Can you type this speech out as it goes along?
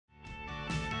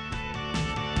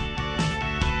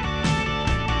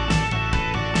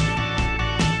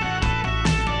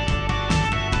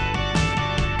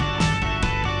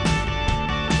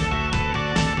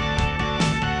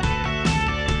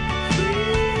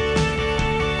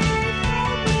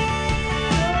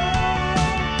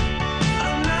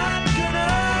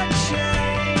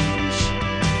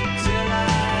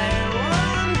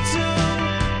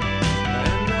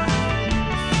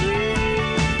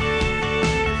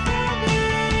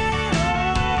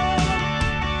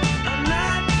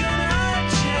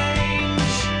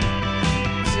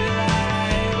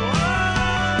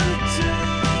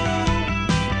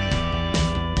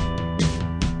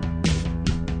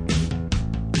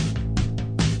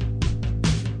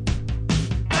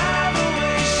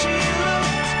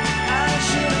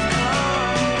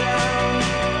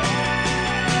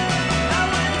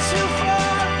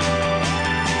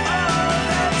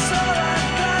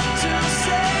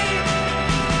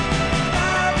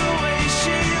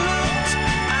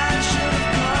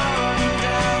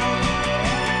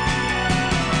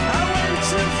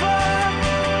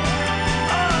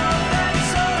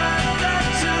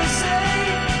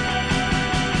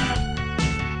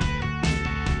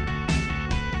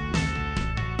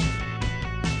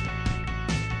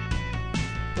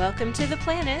Welcome to The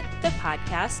Planet, the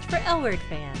podcast for L Word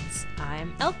fans.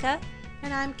 I'm Elka.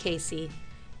 And I'm Casey.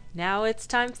 Now it's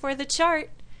time for The Chart,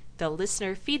 the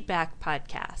listener feedback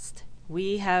podcast.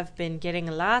 We have been getting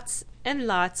lots and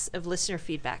lots of listener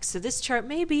feedback, so this chart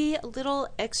may be a little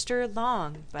extra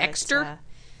long. But, extra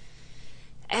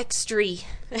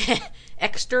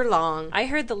long. I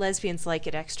heard the lesbians like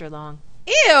it extra long.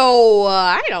 Ew,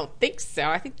 I don't think so.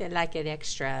 I think they like it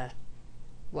extra,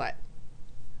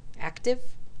 active?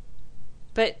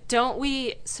 But don't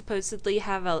we supposedly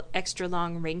have an extra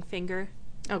long ring finger?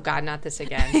 Oh God, not this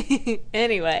again.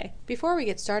 Anyway. Before we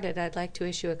get started, I'd like to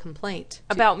issue a complaint.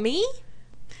 About me?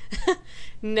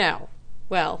 No.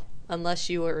 Well, unless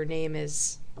your name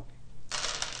is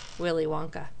Willy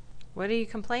Wonka. What are you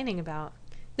complaining about?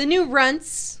 The new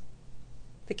Runts.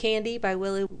 The candy by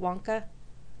Willy Wonka.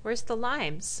 Where's the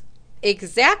limes?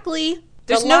 Exactly.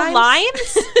 There's no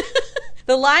limes?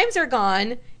 The limes are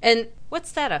gone. And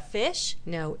what's that, a fish?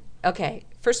 no. Okay.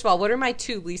 First of all, what are my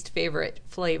two least favorite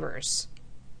flavors?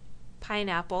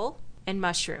 Pineapple and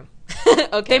mushroom.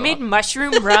 Okay. They made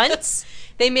mushroom runts?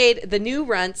 They made the new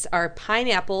runts are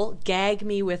pineapple, gag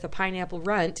me with a pineapple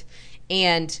runt,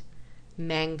 and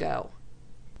mango.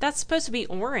 That's supposed to be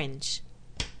orange.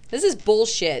 This is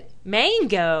bullshit.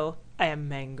 Mango? I am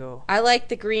mango. I like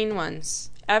the green ones.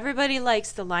 Everybody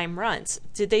likes the lime runts.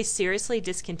 Did they seriously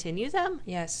discontinue them?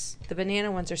 Yes. The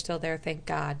banana ones are still there, thank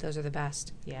God. Those are the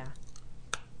best. Yeah.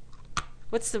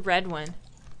 What's the red one?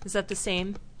 Is that the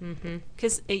same? Mm-hmm.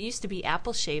 Because it used to be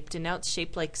apple-shaped, and now it's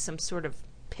shaped like some sort of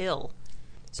pill.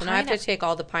 So now I have to take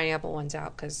all the pineapple ones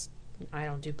out because I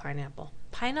don't do pineapple.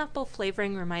 Pineapple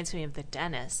flavoring reminds me of the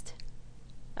dentist.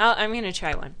 I'm going to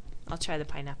try one. I'll try the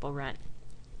pineapple runt.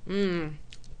 The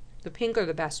pink are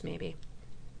the best, maybe.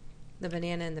 The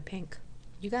banana and the pink.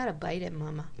 You gotta bite it,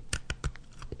 Mama.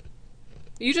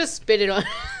 You just spit it on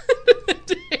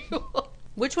the table.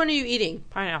 Which one are you eating?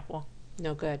 Pineapple.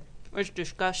 No good. It's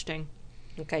disgusting.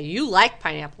 Okay, you like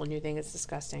pineapple and you think it's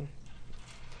disgusting.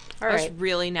 All right. It's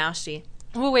really nasty.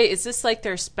 Oh, wait, is this like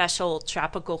their special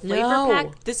tropical flavor No.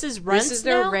 pack? This is runts This is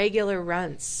their now? regular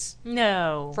runts.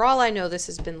 No. For all I know, this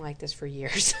has been like this for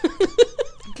years.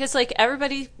 Because, like,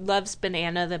 everybody loves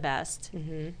banana the best.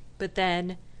 Mm-hmm. But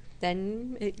then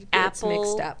It gets apple,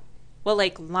 mixed up. well,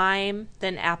 like lime,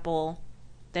 then apple,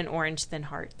 then orange, then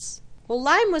hearts. Well,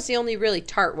 lime was the only really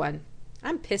tart one.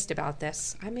 I'm pissed about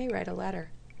this. I may write a letter.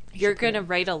 You're going to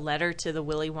write a letter to the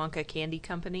Willy Wonka Candy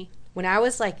Company? When I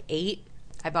was like 8,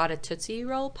 I bought a Tootsie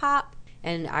Roll Pop,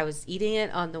 and I was eating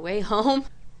it on the way home,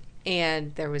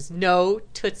 and there was no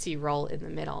Tootsie Roll in the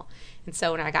middle. And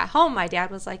so when I got home, my dad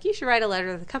was like, you should write a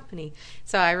letter to the company.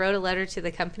 So I wrote a letter to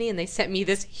the company, and they sent me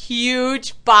this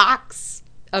huge box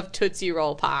of Tootsie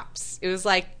Roll Pops. It was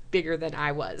like bigger than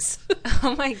I was.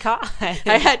 Oh, my God.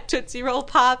 I had Tootsie Roll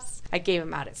Pops. I gave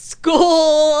them out at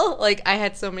school. Like, I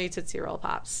had so many Tootsie Roll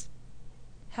Pops.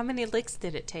 How many licks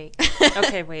did it take?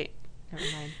 Okay, wait. Never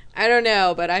mind. I don't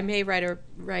know, but I may write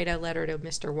a letter to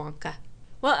Mr. Wonka.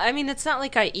 Well, I mean, it's not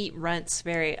like I eat runts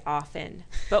very often,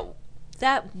 but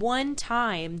that one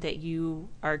time that you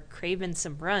are craving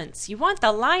some runts, you want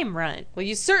the lime runt. Well,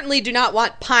 you certainly do not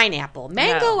want pineapple.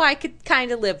 Mango No. I could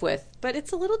kind of live with, but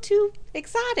it's a little too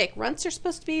exotic. Runts are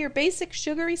supposed to be your basic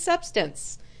sugary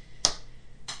substance.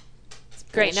 It's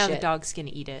Great, now the bullshit. dog's going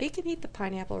to eat He it. can eat the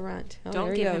pineapple runt. Oh, Don't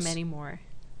there he give goes. him any more.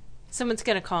 Someone's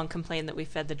going to call and complain that we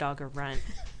fed the dog a runt.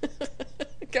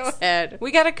 Go ahead.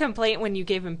 We got a complaint when you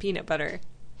gave him peanut butter.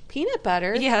 Peanut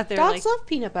butter? Yeah, they're dogs like- love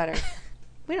peanut butter.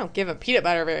 We don't give them peanut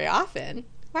butter very often.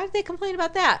 Why did they complain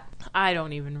about that? I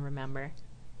don't even remember.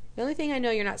 The only thing I know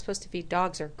you're not supposed to feed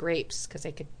dogs are grapes because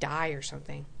they could die or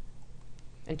something.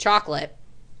 And chocolate.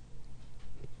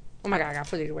 Oh my God, I gotta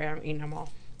put these away. I'm eating them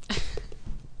all.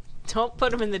 Don't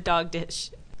put them in the dog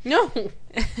dish. No.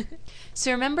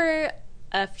 So remember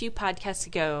a few podcasts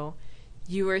ago,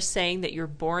 you were saying that you're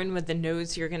born with the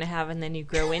nose you're going to have and then you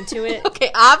grow into it?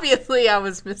 Okay, obviously I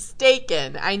was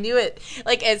mistaken. I knew it.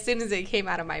 Like, as soon as it came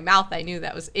out of my mouth, I knew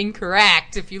that was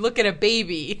incorrect. If you look at a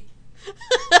baby.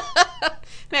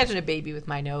 Imagine a baby with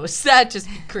my nose. That'd just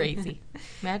be crazy.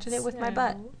 Imagine it with my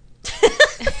butt.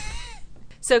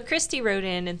 So Christy wrote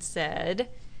in and said,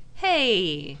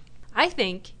 hey, I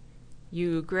think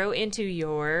you grow into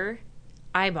your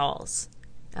eyeballs.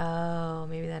 Oh,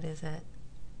 maybe that is it.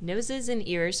 Noses and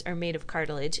ears are made of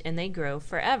cartilage and they grow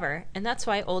forever. And that's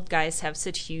why old guys have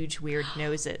such huge, weird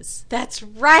noses. That's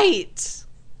right.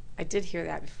 I did hear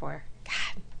that before.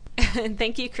 God. And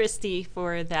thank you, Christy,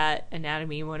 for that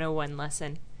Anatomy 101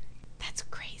 lesson. That's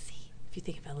crazy. If you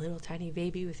think of a little tiny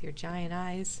baby with your giant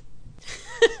eyes.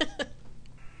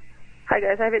 Hi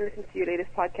guys, I haven't listened to your latest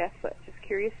podcast, but just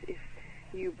curious if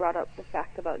you brought up the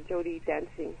fact about Jody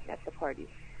dancing at the party.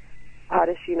 How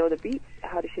does she know the beat?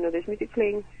 How does she know there's music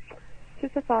playing?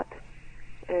 Just a thought.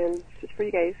 And just for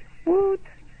you guys. Woot!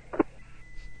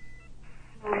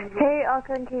 Hey,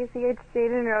 Elka and Casey, it's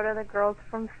Jade and Rhoda, the girls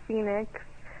from Phoenix.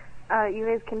 You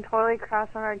guys can totally crash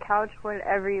on our couch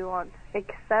whenever you want,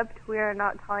 except we are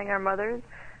not telling our mothers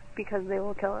because they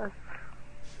will kill us.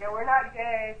 Yeah, we're not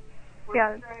gay.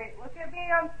 We're straight. Look at me,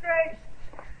 I'm straight.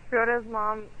 Rhoda's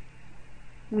mom,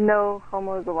 no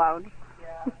homos allowed.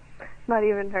 Yeah. Not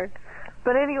even her.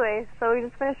 But anyway, so we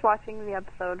just finished watching the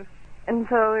episode. And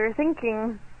so we were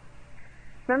thinking,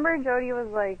 remember Jody was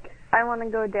like, I want to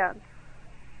go dance.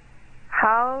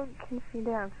 How can she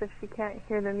dance if she can't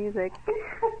hear the music?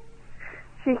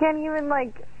 She can't even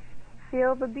like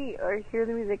feel the beat or hear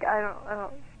the music. I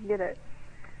don't get it.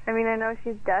 I mean, I know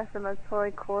she's deaf and that's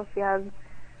totally cool. She has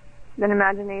an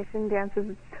imagination,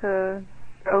 dances to her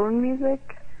own music,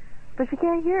 but she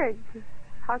can't hear it.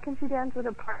 How can she dance at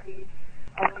a party?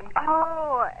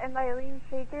 Oh, and Eileen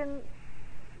Shaken,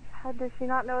 does she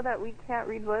not know that we can't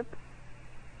read lips?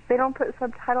 They don't put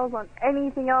subtitles on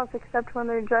anything else except when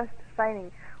they're just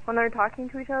signing. When they're talking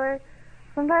to each other,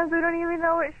 sometimes we don't even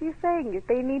know what she's saying.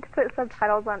 They need to put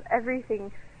subtitles on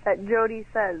everything that Jody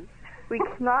says. We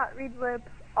cannot read lips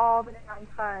all the damn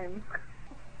time.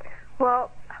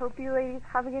 Well, hope you ladies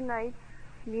have a good night.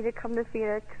 You need to come to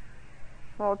Phoenix.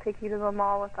 We'll take you to the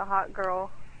mall with the hot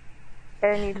girl.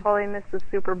 And you totally missed the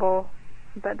Super Bowl.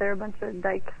 But there are a bunch of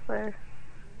dykes there.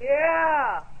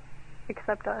 Yeah!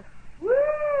 Except us.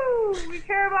 Woo! We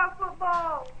care about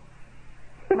football!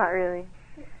 Not really.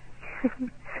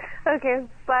 Okay,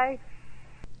 bye.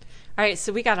 All right,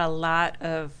 so we got a lot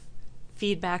of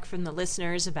feedback from the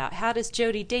listeners about how does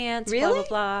Jody dance, Really? blah,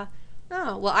 blah,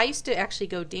 blah. Oh, well, I used to actually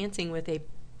go dancing with a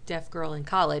deaf girl in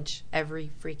college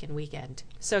every freaking weekend.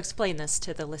 So explain this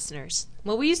to the listeners.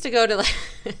 Well, we used to go to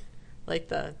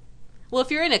well,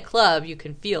 if you're in a club, you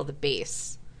can feel the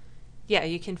bass. Yeah,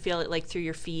 you can feel it like through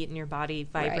your feet and your body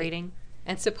vibrating. Right.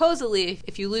 And supposedly,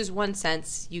 if you lose one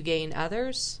sense, you gain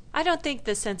others. I don't think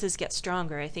the senses get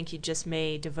stronger. I think you just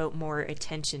may devote more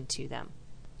attention to them.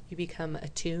 You become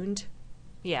attuned.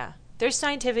 Yeah. There's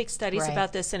scientific studies Right.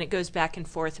 about this, and it goes back and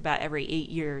forth about every 8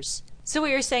 years. So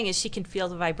what you're saying is she can feel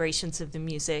the vibrations of the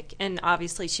music, and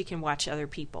obviously she can watch other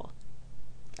people.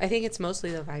 I think it's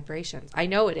mostly the vibrations. I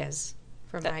know it is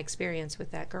from my experience with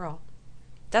that girl.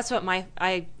 That's what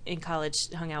I in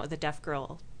college hung out with a deaf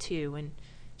girl too, and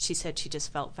she said she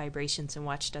just felt vibrations and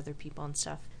watched other people and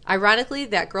stuff. Ironically,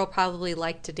 that girl probably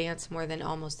liked to dance more than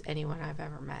almost anyone I've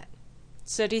ever met.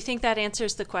 So do you think that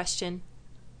answers the question?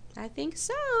 I think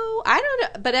so. I don't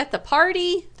know. But at the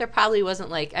party, there probably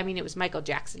wasn't it was Michael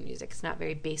Jackson music. It's not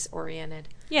very bass-oriented.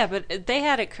 Yeah, but they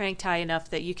had it cranked high enough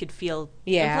that you could feel...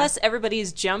 Yeah. And plus,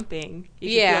 everybody's jumping.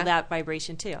 You can feel that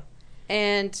vibration, too.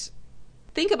 And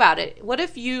think about it. What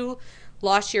if you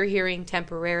lost your hearing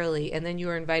temporarily and then you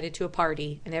were invited to a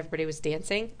party and everybody was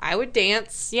dancing? I would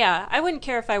dance. Yeah, I wouldn't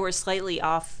care if I were slightly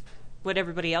off what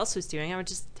everybody else was doing. I would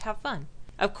just have fun.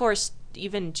 Of course,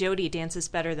 even Jody dances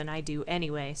better than I do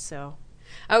anyway, so...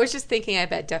 I was just thinking, I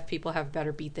bet deaf people have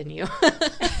better beat than you.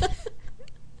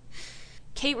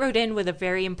 Kate wrote in with a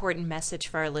very important message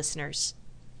for our listeners.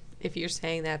 If you're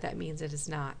saying that, that means it is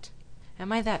not.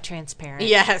 Am I that transparent?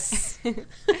 Yes.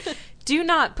 Do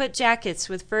not put jackets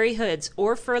with furry hoods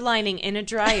or fur lining in a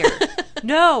dryer.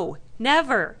 No,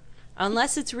 never.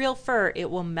 Unless it's real fur, it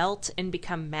will melt and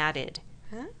become matted.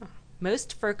 Oh.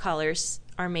 Most fur collars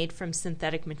are made from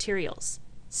synthetic materials.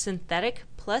 Synthetic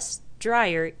plus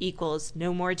dryer equals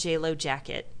no more J-Lo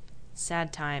jacket.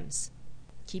 Sad times.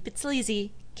 Keep it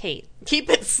sleazy, Kate. Keep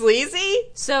it sleazy?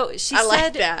 So she I said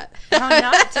like that. how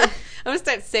not to... I'm going to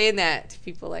start saying that to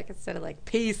people, instead of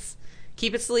peace.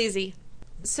 Keep it sleazy.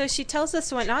 So she tells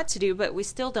us what not to do, but we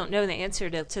still don't know the answer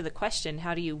to the question,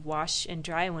 how do you wash and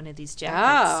dry one of these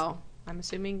jackets? Oh. I'm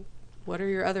assuming, what are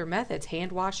your other methods?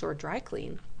 Hand wash or dry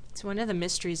clean? It's one of the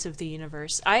mysteries of the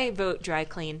universe. I vote dry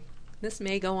clean. This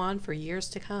may go on for years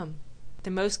to come.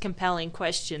 The most compelling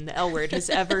question the L word has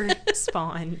ever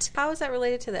spawned. How is that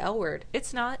related to the L word?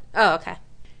 It's not. Oh, okay.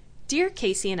 Dear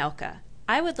Casey and Elka,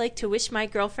 I would like to wish my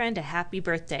girlfriend a happy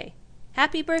birthday.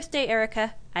 Happy birthday,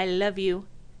 Erica. I love you.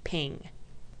 Ping.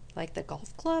 Like the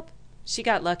golf club? She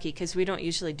got lucky because we don't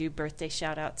usually do birthday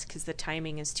shout-outs because the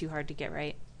timing is too hard to get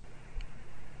right.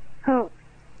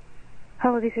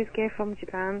 Hello, this is Kay from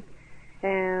Japan,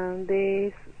 and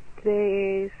today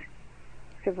is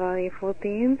February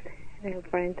 14th,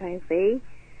 Valentine's Day,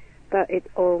 but it's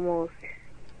almost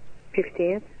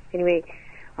 15th. Anyway,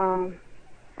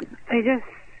 I just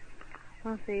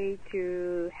want to say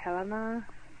to Helena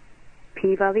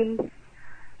Peabody,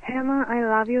 Helena, I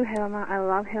love you, Helena. I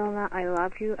love Helena. I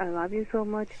love you. I love you so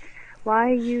much.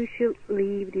 Why you should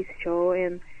leave this show,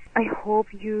 and I hope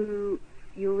you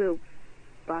will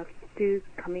come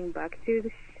back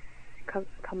to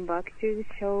the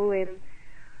show, and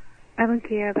I don't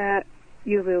care that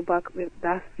you will back with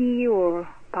Dusty or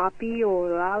Poppy or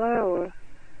Lala, or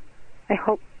I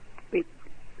hope with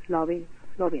Robin.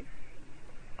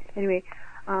 Anyway,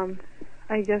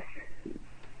 I just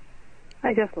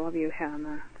love you,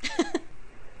 Helena.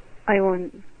 I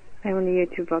want you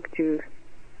to back to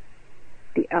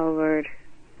the L Word,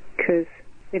 because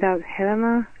without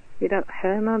Helena,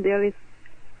 there is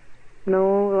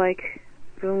no like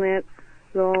brunette,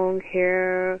 long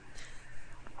hair,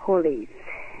 holies.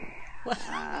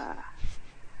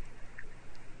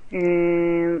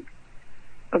 And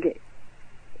okay,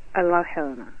 I love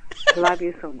Helena. I love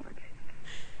you so much.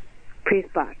 Please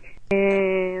back.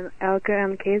 And Elka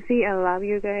and Casey, I love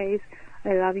you guys.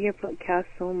 I love your podcast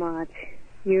so much.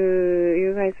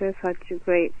 You guys are such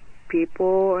great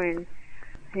people, and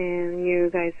you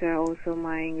guys are also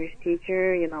my English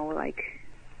teacher. You know, like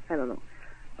I don't know.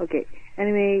 Okay.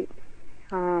 Anyway,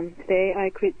 today I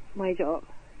quit my job.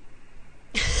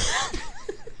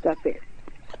 That's it.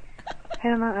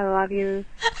 Helena, I love you,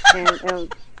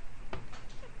 and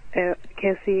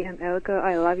Cassie and Elka,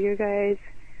 I love you guys.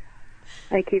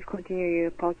 I keep continuing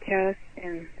your podcast,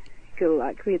 and good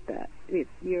luck with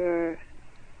your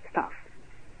stuff.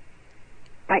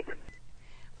 Bye.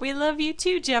 We love you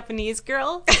too, Japanese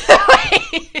girl.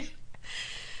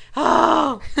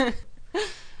 Oh.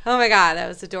 Oh my God, that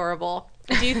was adorable.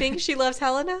 Do you think she loves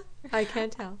Helena? I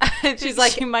can't tell. She's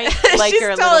like, she might like she's her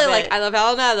a totally little bit. like, I love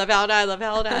Helena, I love Helena, I love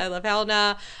Helena, I love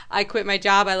Helena. I quit my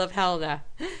job, I love Helena.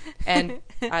 And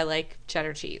I like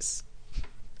cheddar cheese.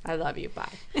 I love you, bye.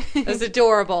 It was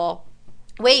adorable.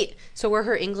 Wait, so we're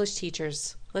her English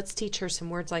teachers. Let's teach her some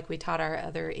words like we taught our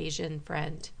other Asian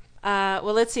friend.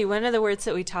 Well, let's see. One of the words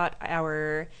that we taught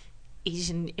our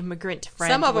Asian immigrant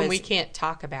friend, some of them we can't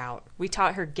talk about. We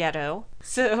taught her ghetto.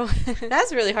 So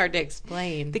that's really hard to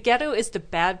explain. The ghetto is the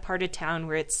bad part of town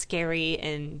where it's scary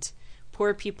and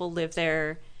poor people live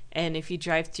there, and if you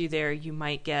drive through there, you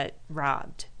might get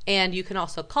robbed. And you can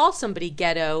also call somebody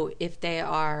ghetto if they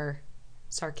are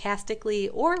sarcastically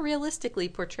or realistically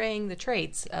portraying the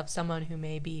traits of someone who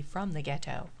may be from the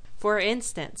ghetto. For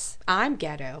instance, I'm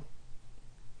ghetto.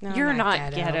 No, you're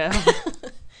not ghetto.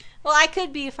 Well, I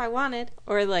could be if I wanted.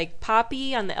 Or like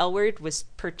Poppy on the L Word was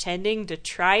pretending to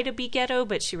try to be ghetto,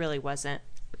 but she really wasn't.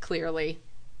 Clearly.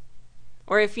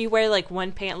 Or if you wear like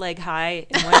one pant leg high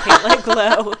and one pant leg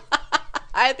low.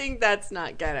 I think that's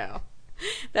not ghetto.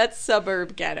 That's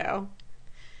suburb ghetto.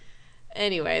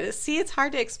 Anyway, it's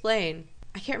hard to explain.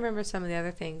 I can't remember some of the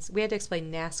other things. We had to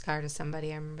explain NASCAR to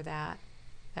somebody. I remember that.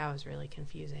 That was really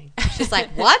confusing. She's like,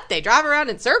 what? They drive around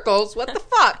in circles? What the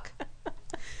fuck?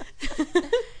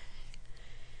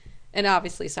 And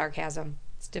obviously sarcasm.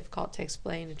 It's difficult to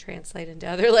explain and translate into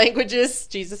other languages.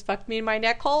 Jesus fucked me in my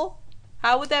neck hole.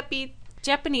 How would that be?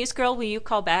 Japanese girl, will you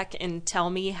call back and tell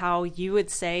me how you would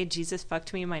say Jesus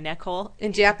fucked me in my neck hole?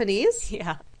 In Japanese?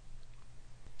 Yeah.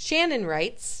 Shannon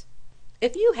writes,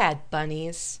 if you had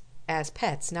bunnies as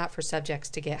pets, not for subjects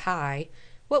to get high,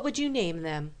 what would you name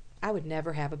them? I would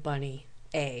never have a bunny.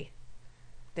 A.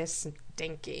 They're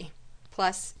stinky.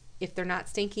 Plus, if they're not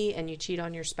stinky and you cheat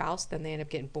on your spouse, then they end up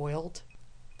getting boiled.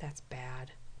 That's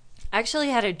bad. I actually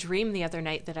had a dream the other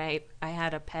night that I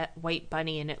had a pet white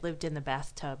bunny and it lived in the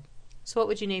bathtub. So what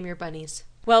would you name your bunnies?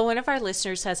 Well, one of our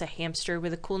listeners has a hamster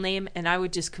with a cool name, and I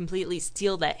would just completely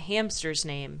steal that hamster's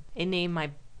name and name my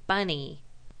bunny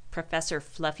Professor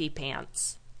Fluffy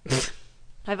Pants.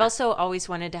 I've also always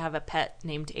wanted to have a pet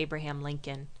named Abraham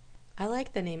Lincoln. I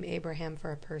like the name Abraham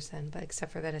for a person, but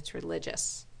except for that it's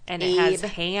religious. And it has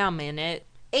ham in it.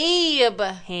 Abe.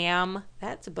 Ham.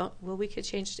 That's well, we could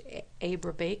change to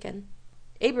Abra Bacon.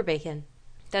 Abra Bacon.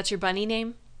 That's your bunny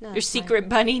name? No, your secret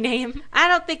bunny name?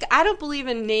 I don't believe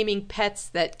in naming pets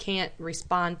that can't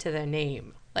respond to their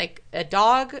name. Like a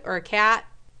dog or a cat,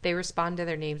 they respond to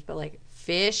their names, but like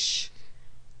fish,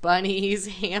 bunnies,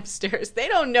 hamsters, they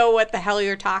don't know what the hell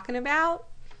you're talking about.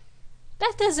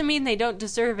 That doesn't mean they don't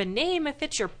deserve a name. If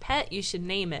it's your pet, you should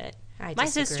name it. My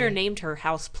sister named her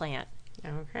houseplant.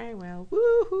 Okay, well,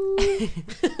 woohoo.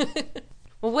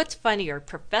 Well, what's funnier,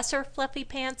 Professor Fluffy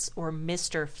Pants or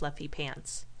Mr. Fluffy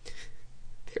Pants?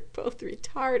 They're both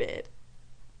retarded.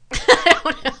 I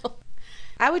don't know.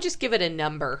 I would just give it a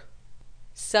number.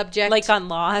 Subject. Like on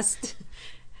Lost?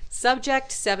 Subject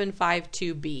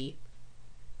 752B.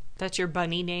 That's your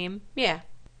bunny name? Yeah.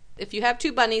 If you have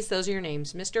two bunnies, those are your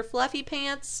names. Mr. Fluffy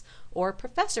Pants or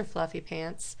Professor Fluffy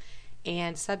Pants.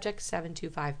 and subject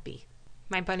 725B.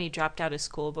 My bunny dropped out of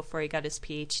school before he got his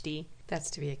PhD. That's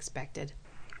to be expected.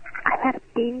 I've had a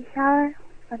baby shower,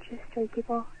 a bunch of stray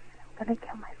people. I'm gonna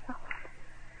kill myself.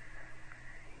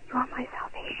 You want my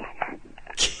salvation?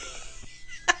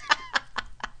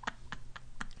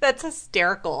 That's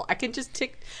hysterical.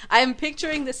 I'm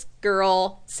picturing this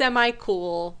girl,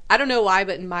 semi-cool. I don't know why,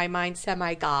 but in my mind,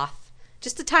 semi-goth.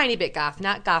 Just a tiny bit goth,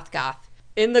 not goth.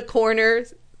 In the corner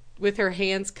with her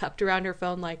hands cupped around her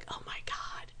phone like, oh my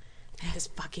God, I had this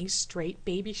fucking straight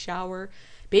baby shower.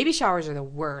 Baby showers are the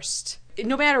worst.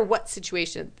 No matter what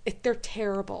situation, they're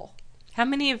terrible. How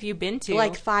many have you been to?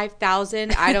 Like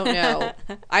 5,000? I don't know.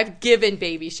 I've given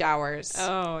baby showers.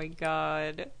 Oh my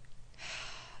God.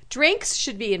 Drinks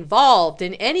should be involved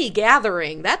in any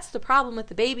gathering. That's the problem with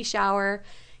the baby shower.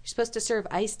 You're supposed to serve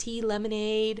iced tea,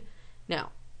 lemonade. No,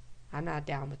 I'm not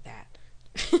down with that.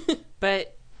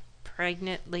 But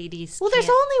pregnant ladies Well, there's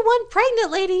only one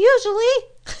pregnant lady usually.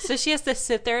 So she has to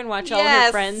sit there and watch all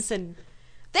her friends and...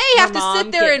 They have to mom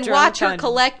sit there get and watch her drunk on-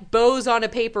 collect bows on a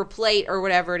paper plate or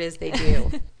whatever it is they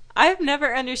do. I've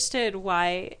never understood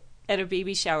why at a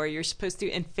baby shower you're supposed to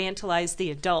infantilize the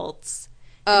adults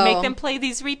and make them play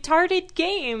these retarded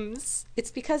games. It's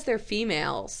because they're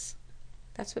females.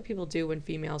 That's what people do when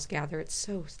females gather. It's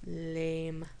so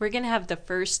lame. We're going to have the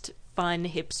first fun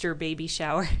hipster baby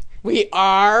shower. We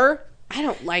are? I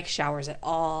don't like showers at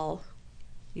all.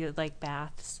 You like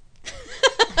baths?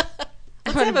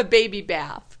 Let's have a baby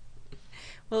bath.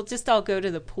 We'll just all go to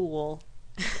the pool.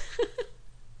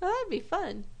 Well, that'd be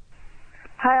fun.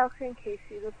 Hi, Elsie and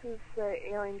Casey. This is the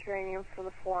alien geranium from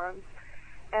the forums.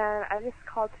 And I just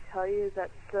called to tell you that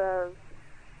the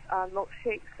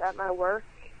milkshakes at my work,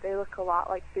 they look a lot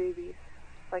like boobies.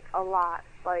 Like, a lot.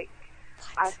 Like,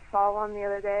 I saw one the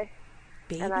other day,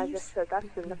 Babies? and I just said, that's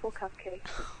a nipple cupcake.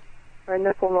 Or a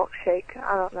nipple milkshake.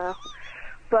 I don't know.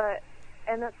 But,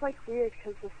 and that's, like, weird,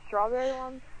 because the strawberry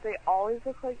ones, they always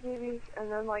look like boobies,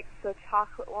 and then, like, the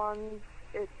chocolate ones,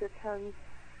 it depends.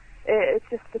 It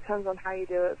just depends on how you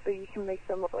do it, but you can make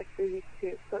them look like boobies,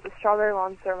 too. But the strawberry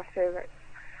ones are my favorite.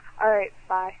 All right,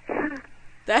 bye.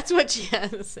 That's what she has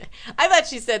to say. I thought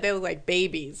she said they look like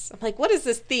babies. I'm like, what is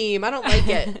this theme? I don't like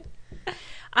it.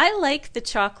 I like the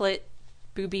chocolate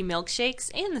booby milkshakes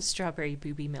and the strawberry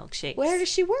booby milkshakes. Where does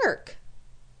she work?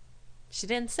 She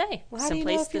didn't say. Well, how do you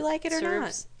know if you that like it or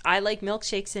serves- I like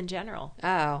milkshakes in general.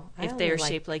 Oh. If they're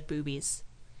shaped like boobies.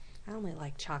 I only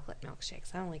like chocolate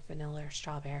milkshakes. I don't like vanilla or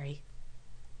strawberry.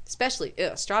 Especially,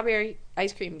 strawberry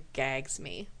ice cream gags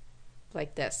me.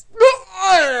 Like this.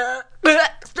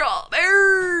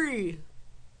 Strawberry!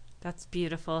 That's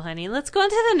beautiful, honey. Let's go on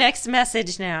to the next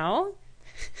message now.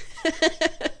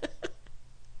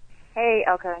 Hey,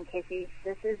 Elka and Casey.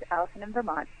 This is Allison in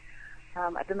Vermont.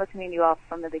 I've been listening to you all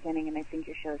from the beginning, and I think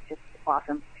your show is just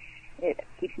awesome. It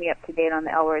keeps me up to date on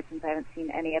the L Word since I haven't seen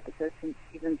any episodes since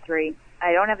season 3.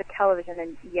 I don't have a television,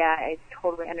 and yeah, I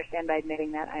totally understand by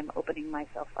admitting that I'm opening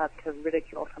myself up to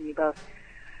ridicule from you both.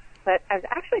 But I was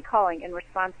actually calling in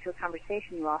response to a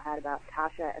conversation you all had about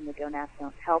Tasha and the Don't Ask,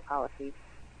 Don't Tell policy.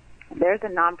 There's a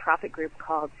nonprofit group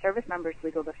called Service Members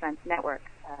Legal Defense Network,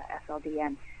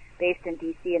 SLDN, based in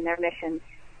D.C., and their mission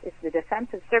is the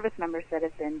defense of service members that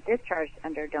have been discharged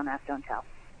under Don't Ask, Don't Tell.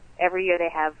 Every year they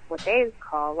have what they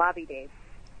call lobby days,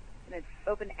 and it's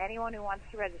open to anyone who wants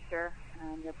to register.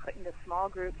 They're put into small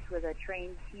groups with a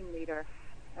trained team leader,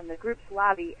 and the groups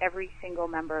lobby every single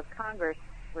member of Congress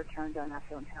to return Don't Ask,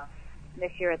 Don't Tell. And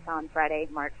this year it's on Friday,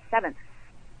 March 7th.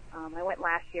 I went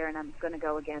last year, and I'm going to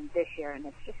go again this year, and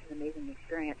it's just an amazing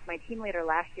experience. My team leader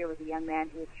last year was a young man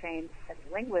who was trained as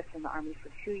a linguist in the Army for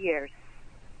 2 years,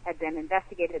 had been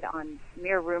investigated on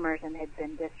mere rumors, and had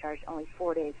been discharged only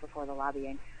 4 days before the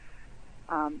lobbying.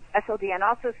 SLDN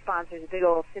also sponsors a big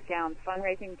old sit-down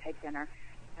fundraising type dinner,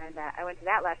 and I went to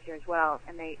that last year as well,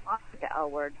 and they offered the L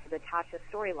Word for the Tasha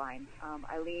storyline.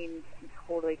 Eileen, I'm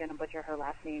totally going to butcher her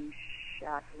last name,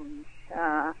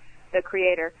 the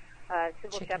creator,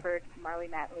 Sybil Shepherd, Marley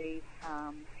Matley,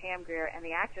 Pam Grier, and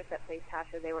the actress that plays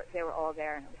Tasha, they were all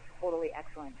there, and it was totally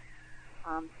excellent.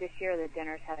 This year the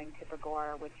dinner's having Tipper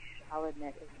Gore, which I'll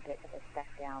admit is a bit of a step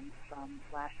down from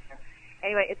last year.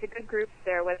 Anyway, it's a good group.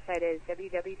 Their website is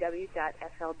www.sldn.org,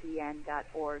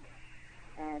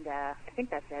 and I think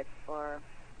that's it, or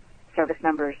Service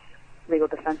Members Legal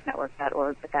Defense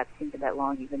Network.org, but that seems a bit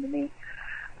long even to me.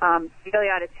 You really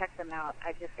ought to check them out.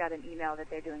 I just got an email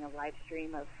that they're doing a live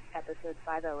stream of episode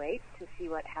 508 to see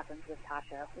what happens with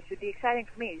Tasha, which would be exciting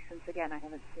for me since, again, I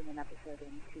haven't seen an episode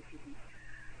in 2 seasons.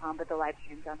 But the live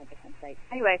stream's on a different site.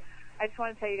 Anyway, I just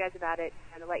want to tell you guys about it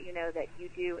and to let you know that you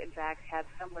do, in fact, have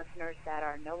some listeners that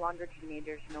are no longer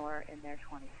teenagers nor in their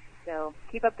 20s. So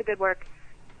keep up the good work.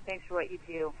 Thanks for what you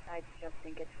do. I just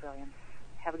think it's brilliant.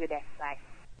 Have a good day. Bye.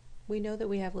 We know that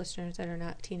we have listeners that are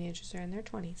not teenagers, they're in their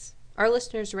 20s. Our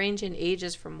listeners range in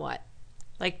ages from what?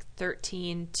 Like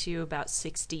 13 to about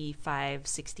 65,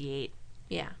 68.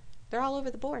 Yeah, they're all over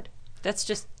the board. That's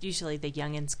just usually the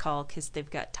youngins call because they've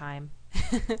got time.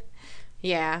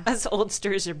 Yeah. Us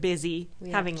oldsters are busy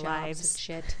having jobs lives. and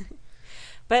shit.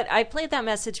 But I played that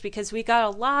message because we got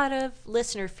a lot of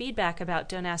listener feedback about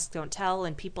Don't Ask, Don't Tell,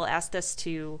 and people asked us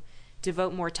to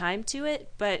devote more time to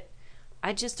it, but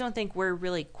I just don't think we're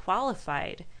really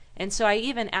qualified. And so I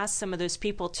even asked some of those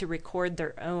people to record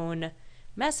their own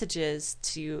messages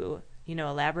to,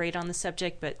 elaborate on the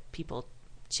subject, but people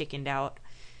chickened out.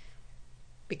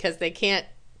 Because they can't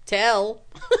tell.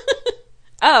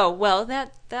 Oh, well,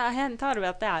 that I hadn't thought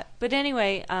about that. But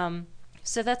anyway,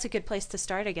 so that's a good place to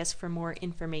start, I guess, for more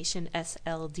information,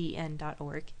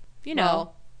 sldn.org.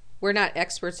 Well, we're not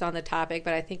experts on the topic,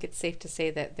 but I think it's safe to say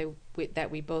that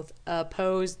that we both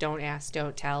oppose Don't Ask,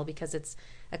 Don't Tell, because it's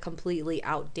a completely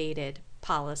outdated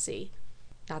policy.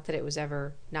 Not that it was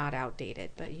ever not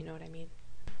outdated, but you know what I mean.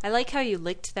 I like how you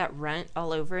licked that runt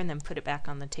all over and then put it back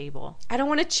on the table. I don't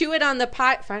want to chew it on the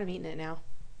pot. Fine, I'm eating it now.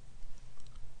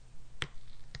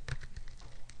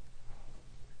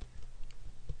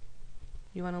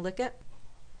 You want to lick it?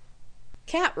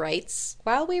 Kat writes,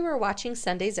 while we were watching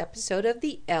Sunday's episode of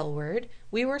The L Word,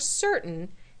 we were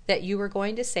certain that you were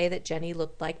going to say that Jenny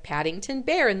looked like Paddington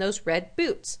Bear in those red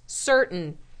boots.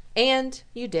 Certain. And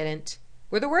you didn't.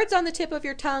 Were the words on the tip of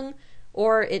your tongue,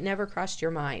 or it never crossed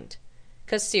your mind?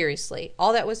 Because seriously,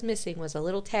 all that was missing was a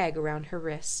little tag around her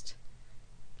wrist.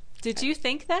 Did you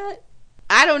think that?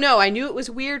 I don't know. I knew it was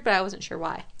weird, but I wasn't sure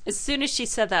why. As soon as she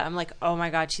said that, I'm like, oh my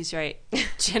God, she's right.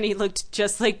 Jenny looked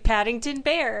just like Paddington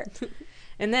Bear.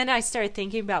 And then I started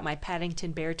thinking about my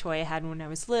Paddington Bear toy I had when I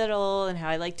was little and how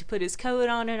I liked to put his coat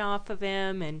on and off of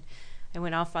him. And I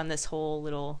went off on this whole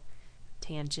little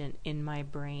tangent in my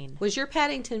brain. Was your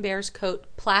Paddington Bear's coat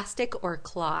plastic or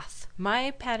cloth?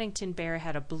 My Paddington Bear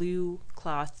had a blue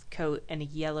cloth coat and a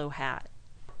yellow hat.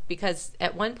 Because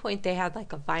at one point they had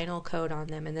like a vinyl coat on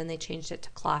them, and then they changed it to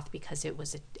cloth because it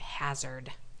was a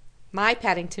hazard. My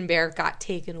Paddington Bear got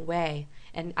taken away,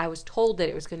 and I was told that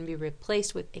it was going to be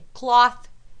replaced with a cloth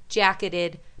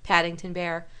jacketed Paddington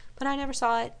Bear, but I never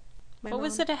saw it. What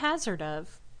was it a hazard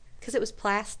of? Because it was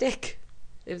plastic.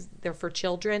 They're for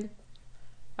children.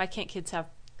 Why can't kids have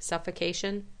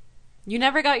suffocation? You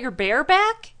never got your bear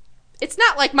back? It's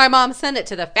not like my mom sent it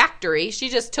to the factory. She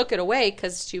just took it away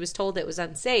because she was told it was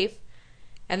unsafe.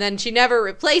 And then she never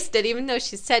replaced it, even though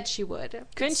she said she would.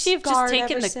 Couldn't she have just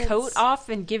taken the coat off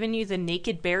and given you the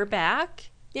naked bear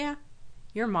back? Yeah.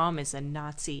 Your mom is a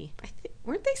Nazi.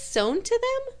 Weren't they sewn to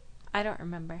them? I don't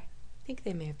remember. I think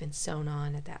they may have been sewn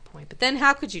on at that point. But then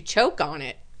how could you choke on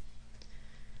it?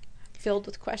 Filled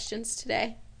with questions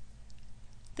today.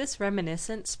 This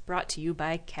reminiscence brought to you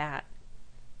by Kat.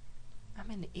 I'm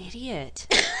an idiot.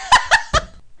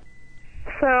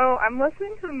 So I'm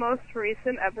listening to the most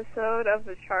recent episode of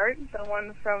The Chart, the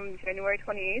one from January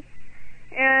 28th,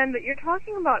 and you're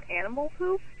talking about animal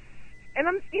poop, and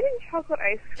I'm eating chocolate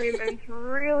ice cream, and it's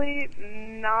really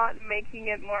not making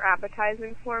it more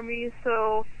appetizing for me,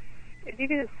 so if you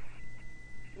could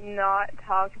just not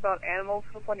talk about animal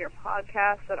poop on your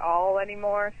podcast at all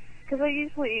anymore, because I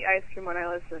usually eat ice cream when I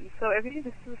listen, so if you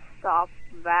could just stop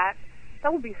that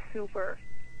would be super.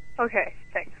 Okay,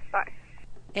 thanks. Bye.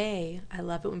 I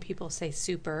love it when people say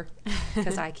super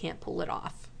because I can't pull it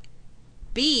off.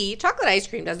 B, chocolate ice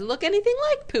cream doesn't look anything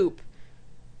like poop.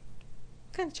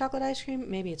 What kind of chocolate ice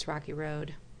cream? Maybe it's Rocky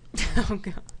Road. Oh,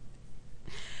 God.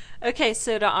 Okay,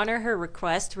 so to honor her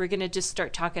request, we're going to just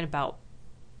start talking about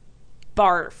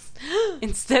barf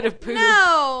instead of poop.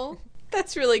 No!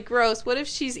 That's really gross. What if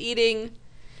she's eating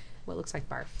what looks like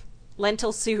barf?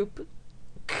 Lentil soup.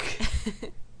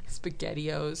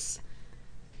 SpaghettiOs.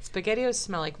 SpaghettiOs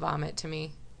smell like vomit to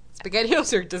me.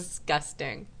 SpaghettiOs are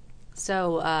disgusting.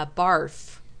 So,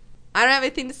 barf. I don't have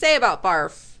anything to say about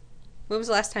barf. When was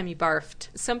the last time you barfed?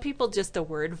 Some people just the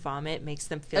word vomit makes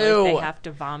them feel Ew. like they have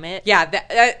to vomit.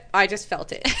 Yeah, I just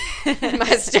felt it in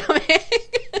my stomach.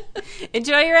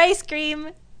 Enjoy your ice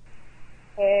cream.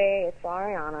 Hey, it's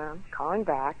Ariana. I'm calling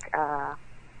back. I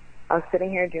was sitting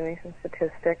here doing some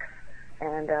statistics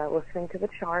and listening to the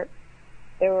chart.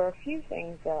 There were a few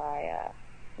things that I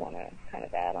want to kind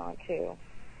of add on to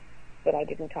that I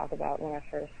didn't talk about when I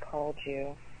first called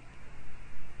you.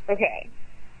 Okay,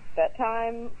 that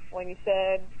time when you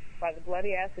said, by the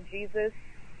bloody ass of Jesus,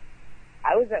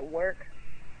 I was at work,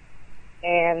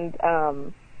 and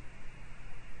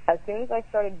I As soon as I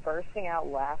started bursting out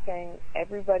laughing,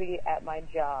 everybody at my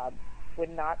job would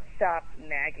not stop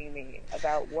nagging me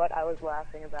about what I was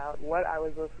laughing about, what I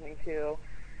was listening to.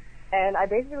 And I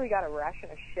basically got a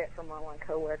ration of shit from all my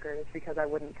coworkers because I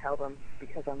wouldn't tell them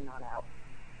because I'm not out.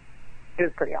 It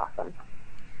was pretty awesome.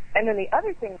 And then the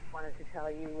other thing I wanted to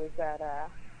tell you was that I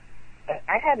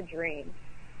had a dream.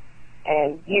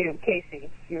 And you, Casey,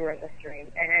 you were in this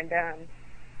dream. And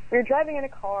we were driving in a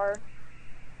car.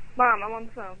 Mom, I'm on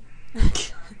the phone.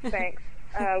 Thanks.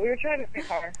 We were driving in a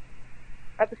car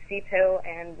up a steep hill,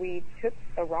 and we took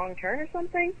a wrong turn or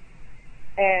something.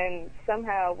 And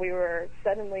somehow we were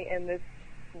suddenly in this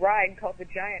ride called the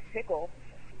Giant Pickle.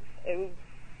 It was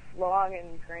long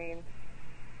and green.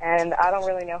 And I don't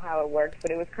really know how it worked, but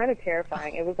it was kind of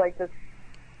terrifying. It was like this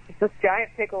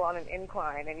giant pickle on an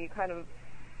incline, and you kind of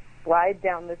slide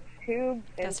down this tube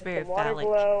into the water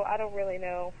below. I don't really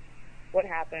know what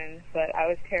happened, but I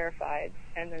was terrified,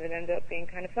 and then it ended up being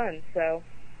kind of fun. So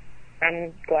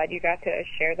I'm glad you got to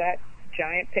share that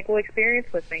giant pickle experience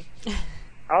with me.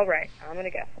 All right, I'm going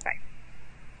to go. Bye.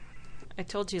 I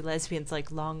told you lesbians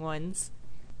like long ones.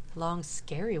 Long,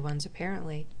 scary ones,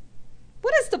 apparently.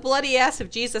 What does the bloody ass of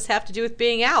Jesus have to do with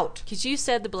being out? Because you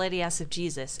said the bloody ass of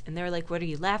Jesus, and they were like, what are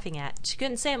you laughing at? She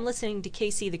couldn't say, I'm listening to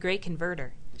Casey the Great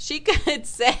Converter. She could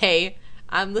say,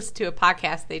 I'm listening to a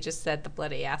podcast, they just said the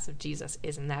bloody ass of Jesus.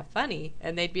 Isn't that funny?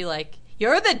 And they'd be like,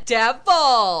 you're the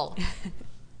devil!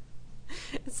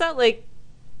 It's not like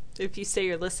if you say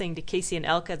you're listening to Casey and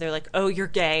Elka, they're like, oh, you're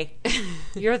gay.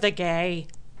 You're the gay.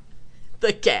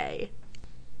 The gay.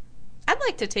 I'd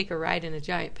like to take a ride in a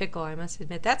giant pickle, I must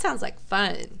admit. That sounds like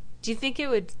fun. Do you think it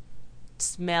would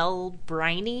smell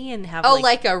briny and have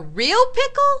like a real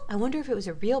pickle? I wonder if it was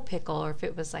a real pickle or if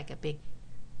it was like a big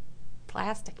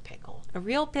plastic pickle. A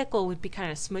real pickle would be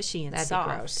kind of smushy and That'd soft.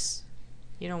 Be gross.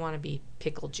 You don't want to be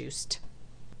pickle juiced.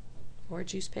 Or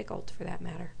juice pickled, for that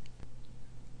matter.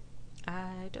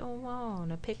 I don't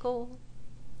want a pickle.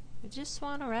 I just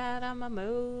want to ride on my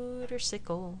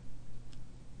motorcycle.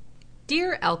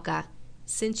 Dear Elka,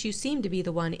 since you seem to be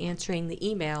the one answering the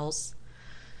emails...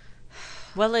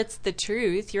 Well, it's the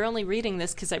truth. You're only reading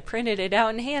this because I printed it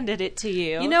out and handed it to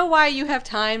you. You know why you have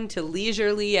time to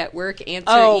leisurely at work answer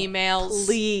emails?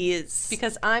 Please.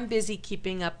 Because I'm busy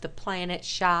keeping up the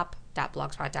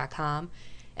planetshop.blogspot.com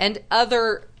and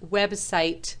other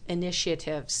website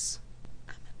initiatives.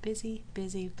 I'm a busy,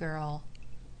 busy girl.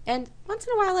 And once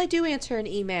in a while I do answer an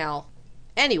email.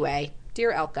 Anyway,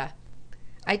 dear Elka,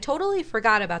 I totally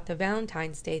forgot about the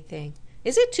Valentine's Day thing.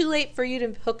 Is it too late for you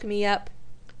to hook me up?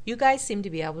 You guys seem to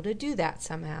be able to do that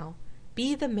somehow.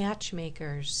 Be the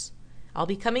matchmakers. I'll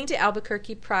be coming to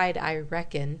Albuquerque Pride, I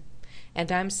reckon.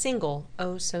 And I'm single.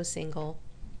 Oh, so single.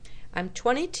 I'm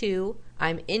 22.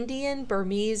 I'm Indian,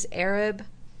 Burmese, Arab,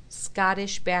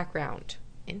 Scottish background.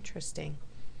 Interesting.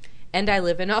 And I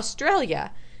live in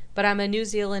Australia, but I'm a New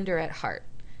Zealander at heart.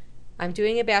 I'm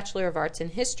doing a Bachelor of Arts in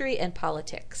History and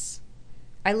Politics.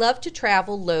 I love to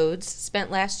travel loads,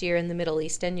 spent last year in the Middle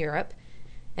East and Europe,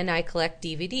 and I collect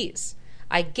DVDs.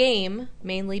 I game,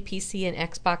 mainly PC and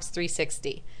Xbox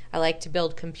 360. I like to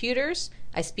build computers.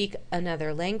 I speak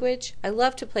another language. I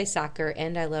love to play soccer,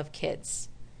 and I love kids.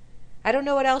 I don't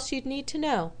know what else you'd need to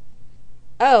know.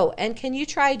 Oh, and can you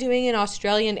try doing an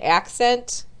Australian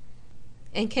accent?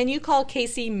 And can you call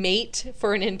Casey mate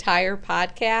for an entire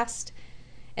podcast?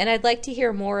 And I'd like to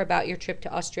hear more about your trip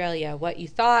to Australia, what you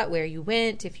thought, where you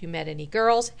went, if you met any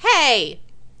girls. Hey!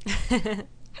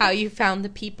 How you found the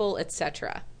people,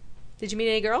 etc. Did you meet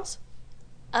any girls?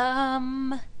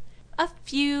 A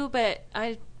few, but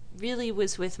I really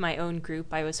was with my own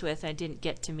group I was with. I didn't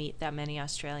get to meet that many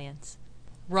Australians.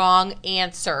 Wrong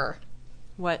answer.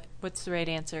 What's the right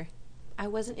answer? I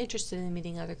wasn't interested in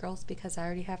meeting other girls because I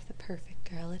already have the perfect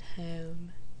girl at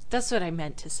home. That's what I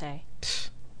meant to say.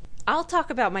 I'll talk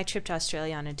about my trip to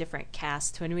Australia on a different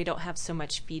cast when we don't have so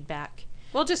much feedback.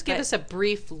 Well, just give us a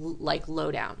brief,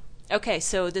 lowdown. Okay,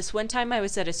 so this one time I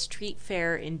was at a street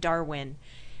fair in Darwin,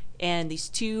 and these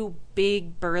two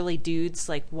big burly dudes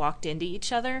walked into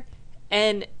each other.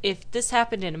 And if this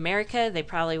happened in America, they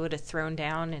probably would have thrown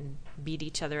down and beat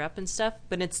each other up and stuff.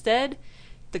 But instead,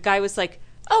 the guy was like,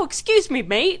 "Oh, excuse me,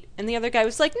 mate." And the other guy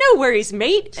was like, "No worries,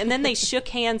 mate." And then they shook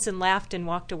hands and laughed and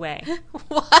walked away.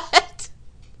 What?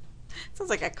 Sounds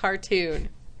like a cartoon.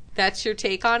 That's your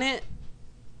take on it?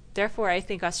 Therefore, I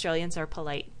think Australians are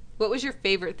polite. What was your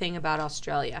favorite thing about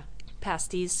Australia?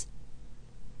 Pasties.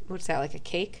 What's that, like a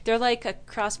cake? They're like a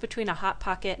cross between a Hot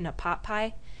Pocket and a pot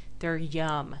pie. They're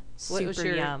yum. What was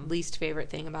your yum. least favorite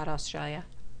thing about Australia?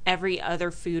 Every other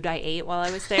food I ate while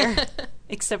I was there,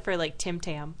 except for Tim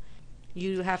Tam.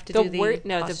 You have to The do the word-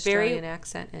 no, the very- Australian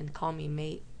accent and call me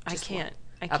mate. I Just can't.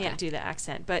 I Okay. can't do the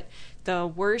accent. But the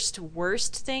worst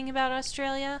thing about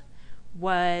Australia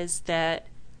was that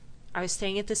I was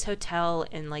staying at this hotel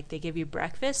and like they give you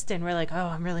breakfast and we're like, oh,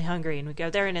 I'm really hungry, and we go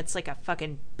there and it's like a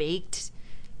fucking baked,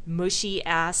 mushy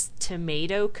ass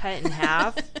tomato cut in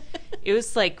half. It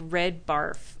was like red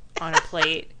barf on a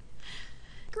plate.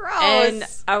 Gross. And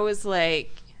I was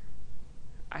like,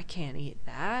 I can't eat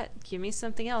that. Give me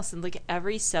something else. And like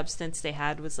every substance they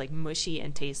had was like mushy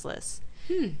and tasteless.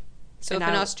 So And if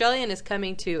an I- Australian is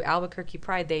coming to Albuquerque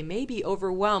Pride, they may be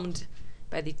overwhelmed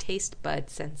by the taste bud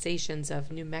sensations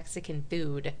of New Mexican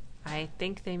food. I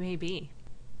think they may be.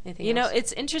 Anything You know, else?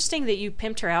 it's interesting that you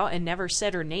pimped her out and never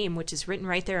said her name, which is written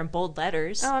right there in bold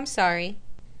letters. Oh, I'm sorry.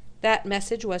 That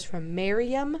message was from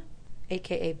Miriam,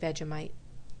 a.k.a. Vegemite,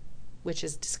 which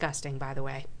is disgusting, by the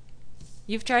way.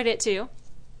 You've tried it too?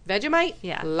 Vegemite?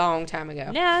 Yeah. Long time ago.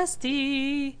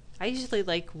 Nasty. I usually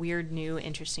like weird, new,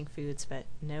 interesting foods, but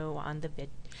no on the veg.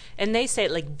 And they say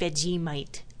it like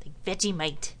Vegemite. Like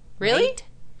Vegemite. Really? Right?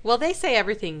 Well, they say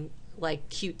everything like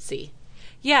cutesy.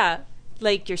 Yeah.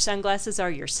 Like your sunglasses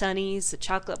are your sunnies, the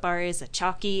chocolate bar is a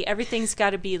chalky. Everything's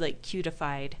got to be like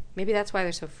cutified. Maybe that's why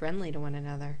they're so friendly to one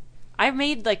another. I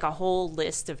made like a whole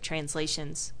list of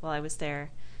translations while I was there.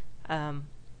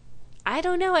 I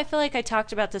don't know. I feel like I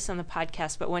talked about this on the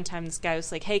podcast, but one time this guy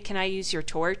was like, hey, can I use your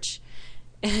torch?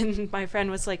 And my friend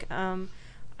was like, I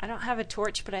don't have a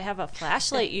torch, but I have a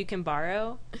flashlight you can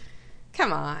borrow.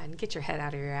 Come on, get your head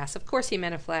out of your ass. Of course he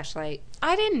meant a flashlight.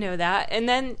 I didn't know that. And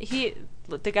then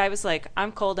the guy was like,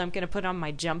 I'm cold, I'm going to put on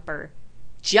my jumper.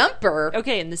 Jumper?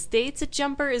 Okay, in the States, a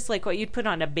jumper is like what you'd put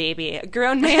on a baby. A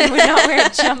grown man would not wear a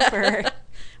jumper.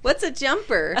 What's a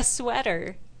jumper? A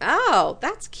sweater. Oh,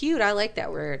 that's cute. I like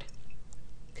that word.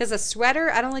 Because a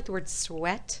sweater, I don't like the word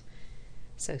sweat.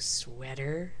 So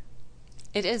sweater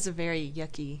It is a very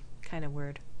yucky kind of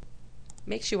word.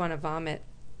 makes you want to vomit.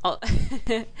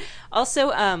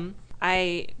 Also,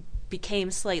 I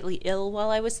became slightly ill while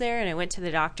I was there, and I went to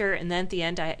the doctor, and then at the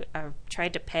end I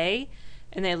tried to pay,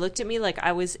 and they looked at me like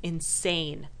I was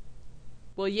insane.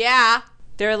 Well, yeah.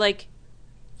 They're like,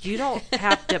 you don't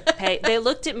have to pay. They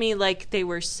looked at me like they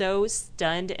were so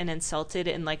stunned and insulted,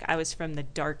 and like I was from the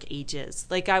dark ages.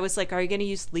 Like I was like, are you going to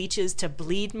use leeches to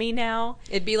bleed me now?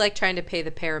 It'd be like trying to pay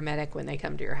the paramedic when they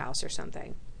come to your house or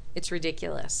something. It's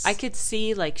ridiculous. I could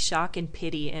see like shock and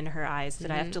pity in her eyes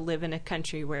that I have to live in a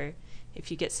country where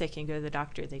if you get sick and go to the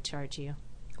doctor, they charge you.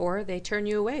 Or they turn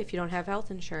you away if you don't have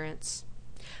health insurance.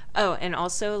 Oh, and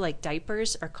also like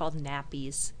diapers are called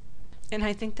nappies. And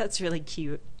I think that's really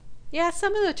cute. Yeah,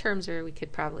 some of the terms we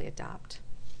could probably adopt.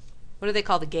 What do they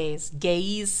call the gays?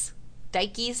 Gays?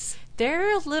 Dykies?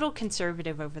 They're a little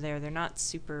conservative over there. They're not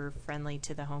super friendly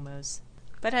to the homos.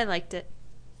 But I liked it.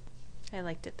 I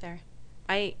liked it there.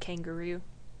 I ate kangaroo.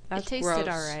 That's it tasted gross.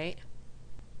 all right.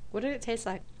 What did it taste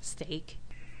like? Steak.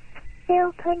 Hey,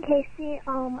 Oakland Casey.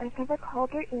 I've never called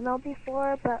or emailed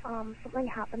before, but something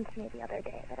happened to me the other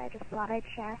day that I just thought I'd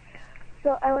share.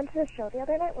 So I went to the show the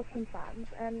other night with some friends,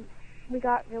 and we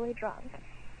got really drunk.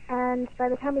 And by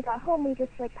the time we got home, we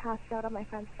just passed out on my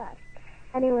friend's bed.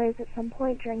 Anyways, at some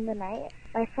point during the night,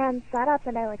 my friend sat up,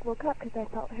 and I woke up because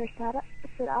I felt her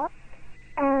sit up,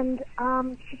 and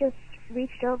she just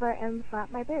reached over and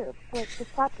slapped my boob,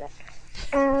 just slapped it.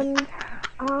 And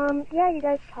yeah, you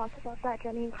guys talked about that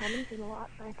Jenny and Carmen thing a lot,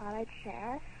 so I thought I'd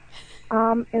share.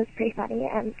 It was pretty funny,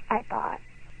 and I thought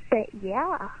that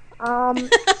yeah.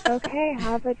 Okay,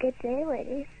 have a good day,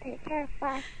 ladies. Take care.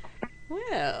 Bye.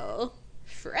 Well,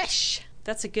 fresh.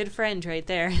 That's a good friend right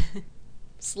there.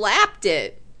 Slapped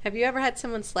it. Have you ever had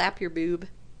someone slap your boob?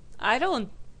 I don't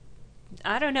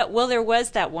know. Well, there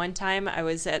was that one time I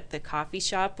was at the coffee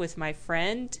shop with my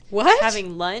friend. What?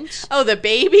 Having lunch. Oh, the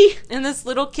baby? And this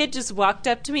little kid just walked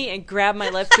up to me and grabbed my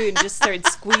left boot and just started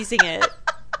squeezing it.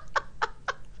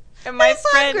 And my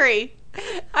friend, hungry.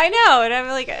 I know, and I'm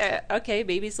like, okay,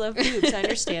 babies love boobs, I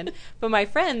understand. But my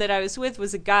friend that I was with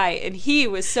was a guy, and he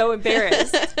was so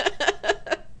embarrassed.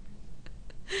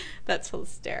 That's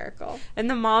hysterical. And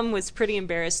the mom was pretty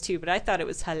embarrassed too, but I thought it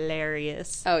was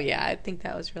hilarious. Oh, yeah, I think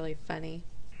that was really funny.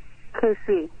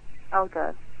 Casey,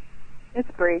 Elka, it's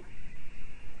Bree.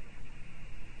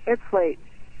 It's late,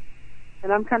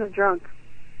 and I'm kind of drunk.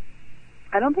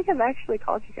 I don't think I've actually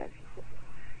called you guys before.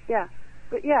 Yeah,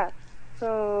 but yeah.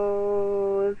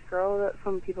 So this girl that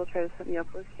some people tried to set me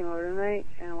up with came over tonight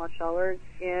and watched all work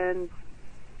and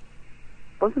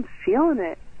wasn't feeling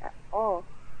it at all.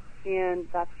 And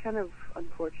that's kind of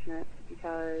unfortunate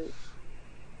because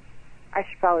I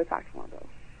should probably talk to one of those.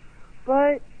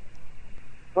 But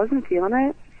wasn't feeling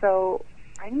it, so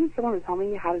I need someone to tell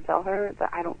me how to tell her that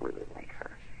I don't really like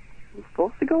her. I'm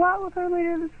supposed to go out with her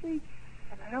later this week,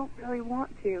 and I don't really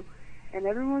want to. And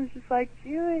everyone's just like,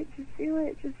 do it, just do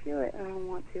it, just do it. And I don't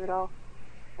want to at all.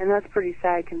 And that's pretty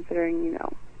sad considering, you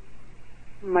know,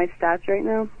 my stats right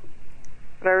now.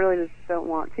 But I really just don't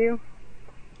want to.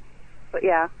 But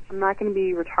yeah, I'm not going to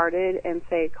be retarded and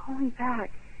say, call me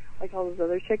back, like all those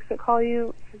other chicks that call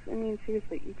you. Because, I mean,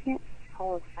 seriously, you can't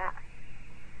call us back.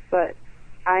 But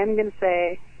I am going to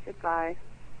say goodbye,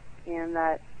 and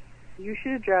that you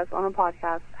should address on a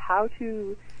podcast how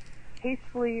to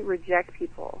tastefully reject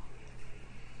people.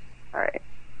 All right.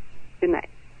 Good night.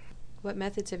 What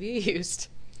methods have you used,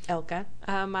 Elka?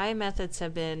 My methods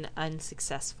have been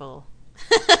unsuccessful.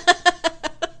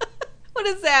 What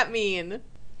does that mean?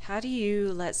 How do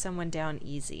you let someone down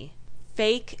easy?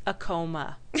 Fake a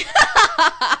coma.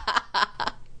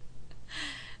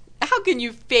 How can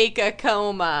you fake a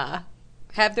coma?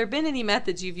 Have there been any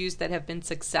methods you've used that have been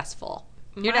successful?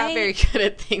 You're not very good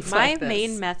at things like this. My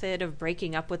main method of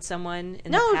breaking up with someone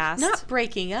in the past... No, not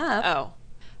breaking up.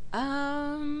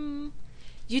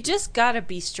 You just gotta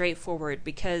be straightforward,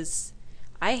 because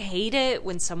I hate it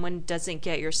when someone doesn't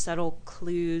get your subtle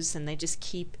clues and they just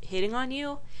keep hitting on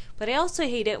you. But I also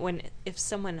hate it if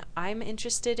someone I'm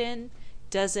interested in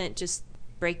doesn't just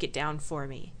break it down for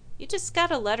me. You just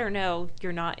gotta let her know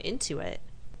you're not into it.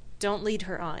 Don't lead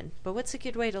her on. But what's a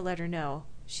good way to let her know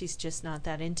she's just not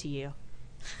that into you?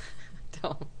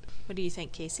 Don't. What do you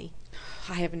think, Casey?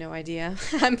 I have no idea.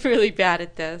 I'm really bad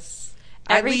at this.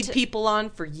 I lead people on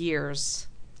for years.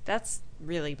 That's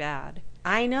really bad.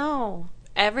 I know.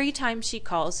 Every time she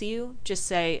calls you, just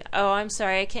say, oh, I'm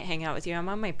sorry, I can't hang out with you. I'm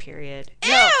on my period.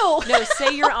 Ew! No,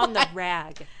 say you're on the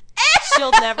rag.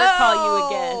 She'll never call you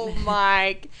again. Oh,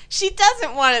 Mike. She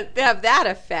doesn't want to have that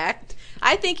effect.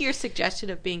 I think your suggestion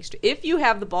of being if you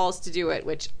have the balls to do it,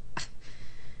 which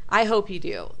I hope you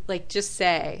do, like, just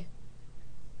say,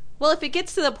 well, if it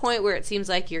gets to the point where it seems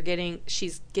like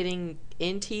she's getting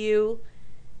into you,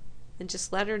 then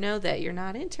just let her know that you're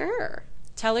not into her.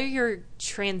 Tell her you're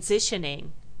transitioning.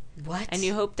 What? And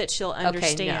you hope that she'll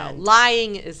understand. Okay, no.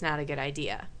 Lying is not a good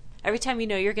idea. Every time you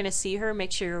know you're going to see her,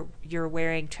 make sure you're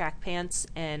wearing track pants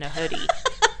and a hoodie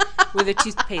with a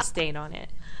toothpaste stain on it.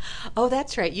 Oh,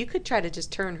 that's right. You could try to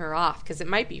just turn her off, because it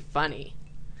might be funny.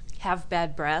 Have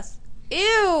bad breath.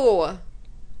 Ew!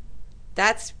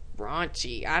 That's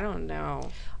raunchy. I don't know.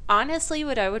 Honestly,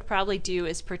 what I would probably do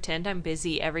is pretend I'm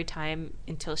busy every time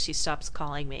until she stops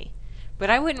calling me. But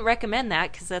I wouldn't recommend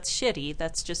that, because that's shitty.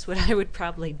 That's just what I would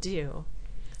probably do.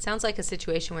 Sounds like a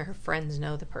situation where her friends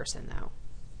know the person, though.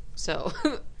 So,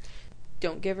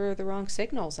 don't give her the wrong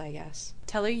signals, I guess.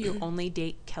 Tell her you only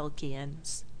date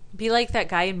Kelkians. Be like that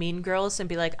guy in Mean Girls and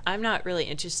be like, I'm not really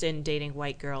interested in dating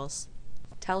white girls.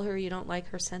 Tell her you don't like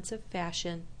her sense of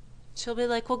fashion. She'll be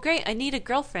like, well, great, I need a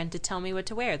girlfriend to tell me what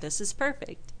to wear. This is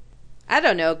perfect. I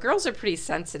don't know. Girls are pretty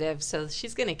sensitive, so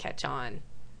she's going to catch on.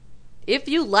 If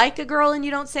you like a girl and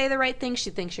you don't say the right thing, she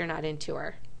thinks you're not into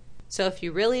her. So if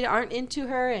you really aren't into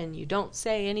her and you don't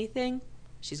say anything,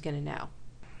 she's going to know.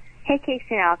 Hey, Casey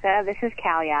and Alka, this is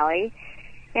Callie Alley.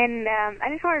 And I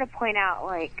just wanted to point out,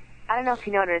 like, I don't know if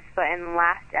you noticed, but in the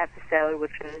last episode,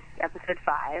 which was episode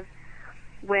 5,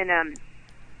 when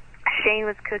Shane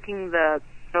was cooking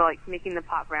making the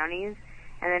pot brownies,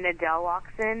 and then Adele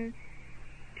walks in,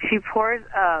 she pours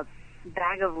a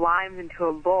bag of limes into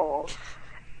a bowl.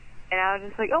 And I was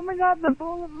just like, oh my god, the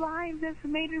bowl of limes has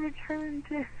made a return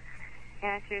to...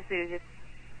 And I seriously was just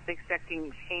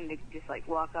expecting Shane to just, like,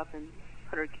 walk up and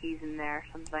put her keys in there or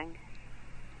something.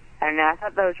 I don't know, I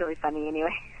thought that was really funny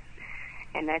anyway.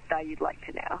 And I thought you'd like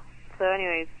to know. So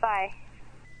anyways, bye.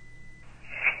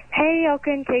 Hey, Elka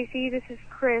and Casey, this is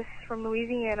Chris from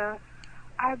Louisiana.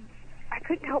 I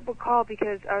couldn't help but call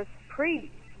because I was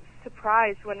pretty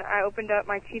surprised when I opened up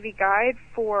my TV guide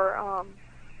for,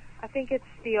 I think it's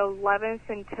the 11th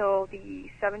until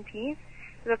the 17th,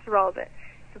 so that's irrelevant.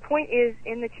 The point is,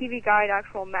 in the TV Guide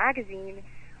actual magazine,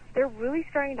 they're really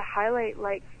starting to highlight,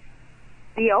 like,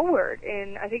 the L word,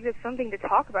 and I think that's something to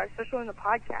talk about, especially in the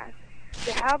podcast.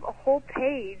 They have a whole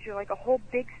page, or like a whole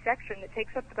big section that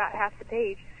takes up about half the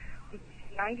page,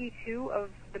 92 of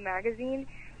the magazine,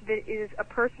 that is a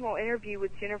personal interview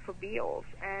with Jennifer Beals,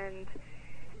 and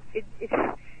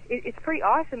it's pretty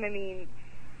awesome. I mean,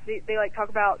 they like talk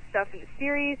about stuff in the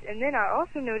series, and then I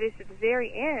also noticed at the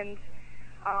very end,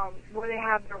 where they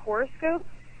have their horoscopes,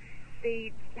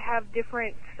 they have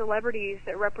different celebrities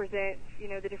that represent, you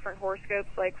know, the different horoscopes.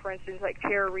 Like, for instance, like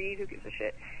Tara Reid, who gives a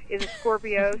shit, is a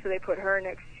Scorpio, so they put her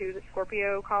next to the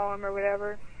Scorpio column or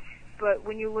whatever. But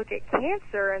when you look at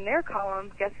Cancer in their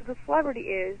column, guess who the celebrity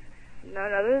is?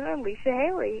 none other than Alicia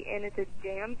Haley, and it's a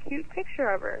damn cute picture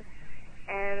of her.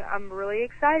 And I'm really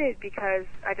excited because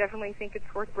I definitely think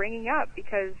it's worth bringing up,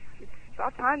 because it's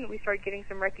about time that we start getting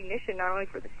some recognition, not only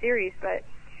for the series, but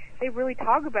they really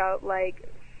talk about, like,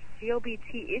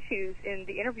 LGBT issues in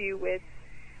the interview with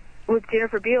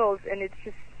Jennifer Beals, and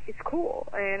it's cool.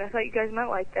 And I thought you guys might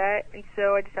like that, and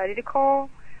so I decided to call.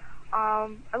 I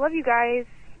love you guys.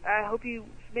 I hope you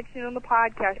mention it on the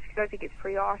podcast, because I think it's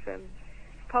pretty awesome.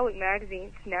 It's public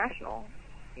magazine. It's national.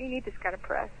 You need this kind of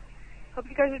press. Hope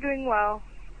you guys are doing well.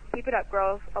 Keep it up,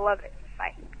 girls. I love it.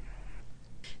 Bye.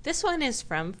 This one is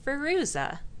from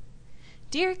Feruza.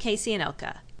 Dear Casey and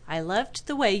Elka, I loved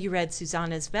the way you read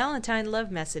Susanna's Valentine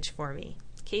love message for me.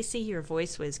 Casey, your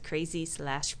voice was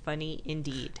crazy/funny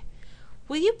indeed.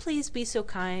 Will you please be so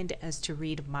kind as to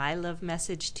read my love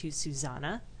message to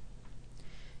Susanna?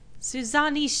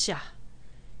 Susannisha,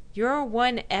 you're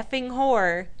one effing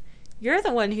whore. You're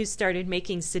the one who started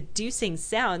making seducing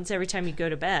sounds every time you go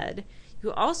to bed.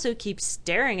 You also keep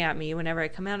staring at me whenever I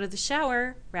come out of the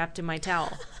shower, wrapped in my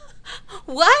towel.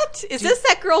 What? Is this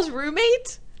that girl's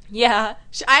roommate? Yeah.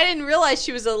 I didn't realize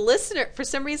she was a listener. For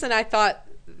some reason, I thought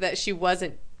that she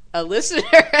wasn't a listener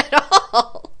at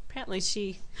all. Apparently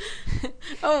she...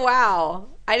 Oh, wow.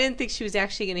 I didn't think she was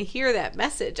actually going to hear that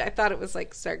message. I thought it was,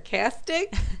 like,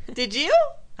 sarcastic. Did you?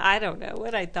 I don't know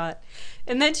what I thought.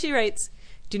 And then she writes,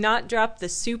 do not drop the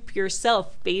soup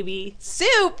yourself, baby.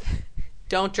 Soup?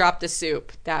 Don't drop the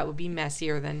soup. That would be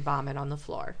messier than vomit on the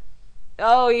floor.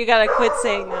 Oh, you gotta quit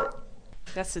saying that.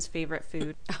 That's his favorite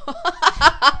food.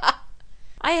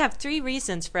 I have 3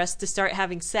 reasons for us to start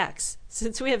having sex,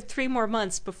 since we have 3 more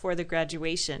months before the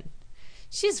graduation.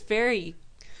 She's very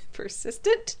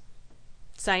persistent.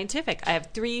 Scientific. I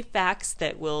have 3 facts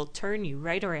that will turn you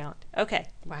right around. Okay.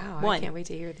 Wow, 1. I can't wait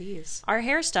to hear these. Our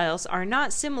hairstyles are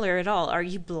not similar at all. Are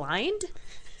you blind?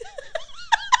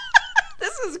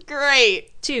 This is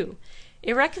great. 2.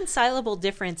 Irreconcilable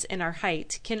difference in our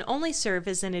height can only serve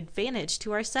as an advantage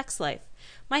to our sex life.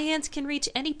 My hands can reach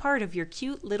any part of your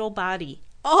cute little body.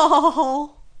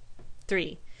 Oh.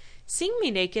 3. Seeing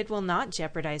me naked will not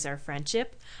jeopardize our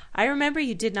friendship. I remember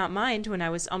you did not mind when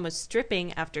I was almost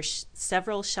stripping after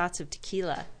several shots of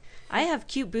tequila. I have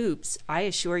cute boobs, I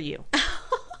assure you.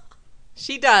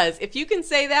 She does. If you can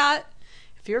say that,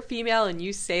 if you're female and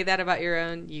you say that about your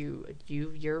own,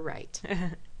 you're right.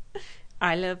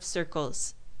 I love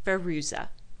circles. Feruza.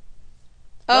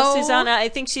 Well, Susanna, I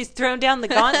think she's thrown down the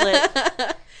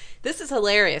gauntlet. This is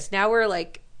hilarious. Now we're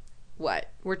like,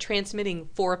 what? We're transmitting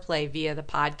foreplay via the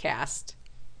podcast.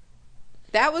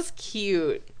 That was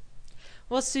cute.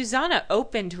 Well, Susanna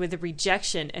opened with a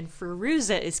rejection, and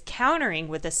Feruza is countering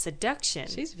with a seduction.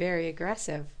 She's very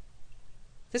aggressive.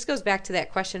 This goes back to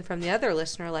that question from the other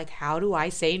listener, like, how do I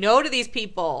say no to these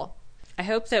people? I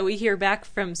hope that we hear back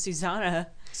from Susanna.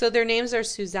 So their names are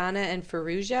Susanna and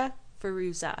Feruza?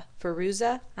 Feruza.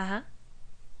 Feruza? Uh-huh.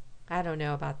 I don't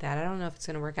know about that. I don't know if it's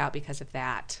going to work out because of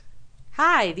that.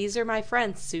 Hi, these are my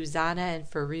friends, Susanna and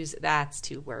Feruza. That's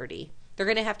too wordy. They're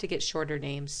going to have to get shorter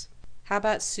names. How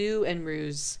about Sue and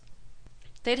Ruse?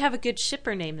 They'd have a good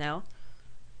shipper name, though.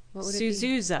 What would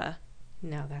Suzuza.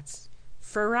 No, that's...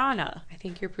 Furana. I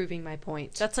think you're proving my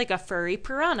point. That's like a furry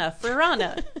piranha.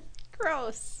 Furana.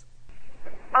 Gross.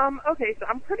 Okay, so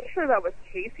I'm pretty sure that was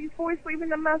Casey's voice leaving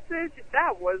the message.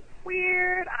 That was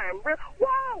weird.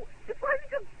 Whoa! This person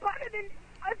just butted in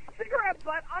a cigarette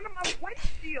butt onto my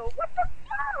windshield. What the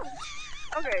fuck?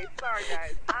 Okay, sorry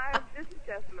guys. This is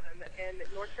Jessamine in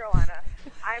North Carolina.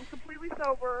 I am completely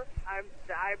sober. I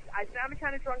sounded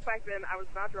kind of drunk back then. I was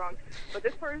not drunk, but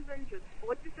this person just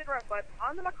flipped a cigarette butt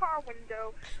onto my car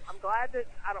window. I'm glad that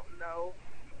I don't know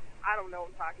what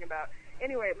I'm talking about.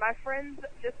 Anyway, my friends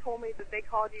just told me that they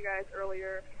called you guys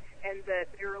earlier and that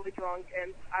they were really drunk,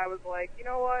 and I was like, you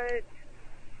know what?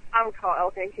 I'm going to call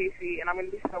Elka and Casey, and I'm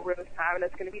going to be sober this time, and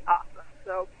it's going to be awesome.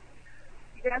 So,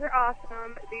 you guys are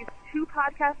awesome. These 2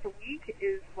 podcasts a week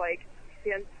is like,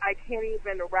 I can't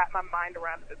even wrap my mind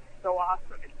around it. It's so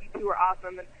awesome. And you 2 are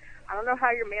awesome, and I don't know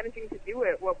how you're managing to do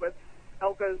it, what with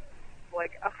Elka's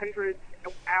like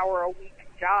 100-hour-a-week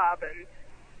job, and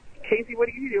Casey, what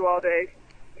do you do all day?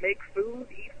 Make food,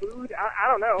 eat food. I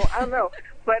don't know.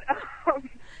 But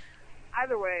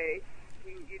either way,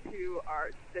 you 2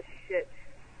 are the shit.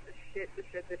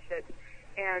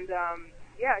 And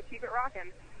yeah, keep it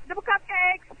rocking. Double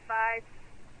cupcakes. Bye.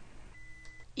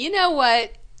 You know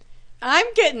what? I'm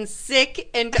getting sick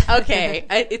and okay.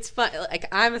 It's fun. Like,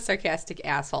 I'm a sarcastic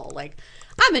asshole. Like,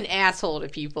 I'm an asshole to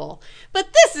people. But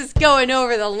this is going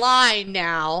over the line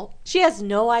now. She has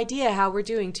no idea how we're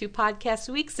doing 2 podcasts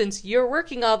a week since you're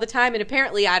working all the time, and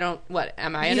apparently I don't, what,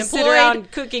 am I unemployed? You sit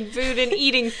around cooking food and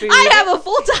eating food. I have a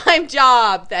full-time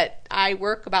job that I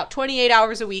work about 28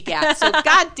 hours a week at, so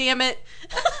god damn it.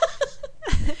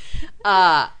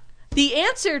 The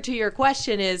answer to your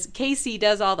question is Casey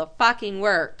does all the fucking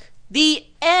work. The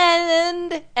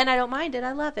end. And I don't mind it.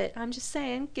 I love it. I'm just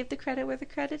saying, give the credit where the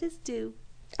credit is due.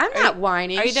 I'm not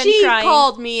whining. Are you done She crying?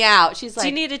 called me out. She's like, Do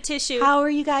you need a tissue? how are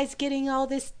you guys getting all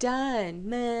this done?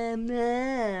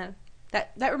 Meh.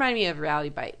 That reminded me of Reality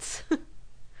Bites.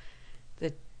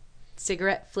 The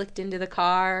cigarette flicked into the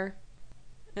car.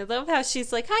 I love how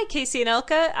she's like, hi, Casey and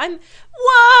Elka.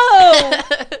 Whoa!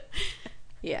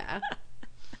 Yeah.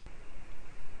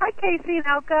 Hi, Casey and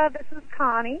Elka. This is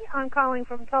Connie. I'm calling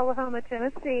from Tullahoma,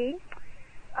 Tennessee.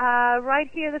 Right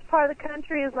here, this part of the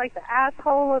country is like the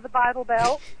asshole of the Bible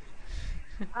Belt.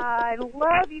 I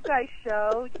love you guys'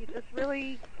 show. You just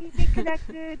really keep me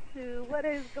connected to what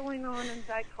is going on in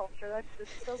dyke culture. That's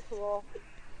just so cool.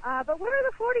 But where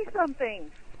are the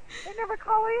 40-somethings? They never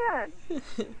call in.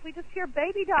 We just hear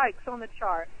baby dykes on the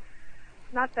chart.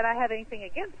 Not that I have anything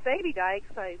against baby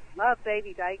dykes. I love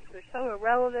baby dykes. They're so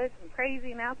irrelevant and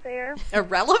crazy and out there.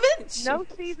 Irrelevant? No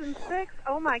season 6.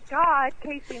 Oh my God,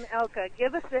 Casey and Elka,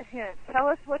 give us a hint. Tell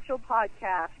us what you'll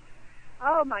podcast.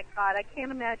 Oh my God, I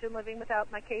can't imagine living without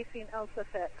my Casey and Elsa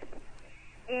fix.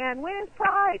 And when is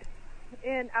Pride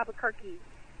in Albuquerque?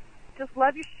 Just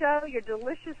love your show. You're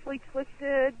deliciously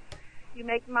twisted. You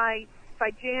make my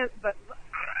vagina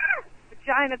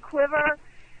quiver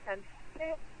and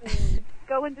spit and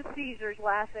go into seizures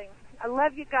laughing. I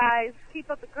love you guys. Keep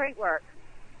up the great work.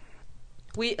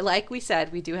 Like we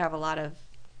said, we do have a lot of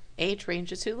age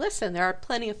ranges who listen. There are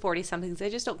plenty of 40-somethings. They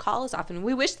just don't call us often.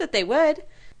 We wish that they would.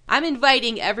 I'm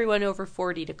inviting everyone over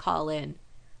 40 to call in.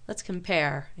 Let's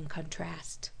compare and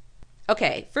contrast.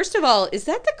 Okay, first of all, is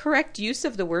that the correct use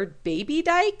of the word baby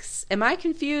dykes? Am I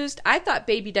confused? I thought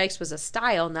baby dykes was a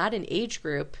style, not an age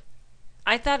group.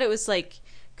 I thought it was like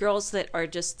girls that are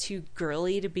just too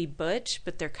girly to be butch,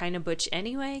 but they're kind of butch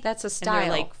anyway. That's a And style. they're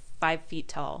like 5 feet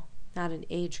tall. Not an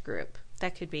age group.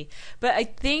 That could be. But I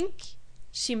think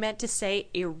she meant to say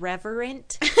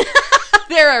irreverent.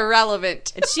 They're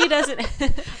irrelevant. And she doesn't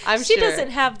She doesn't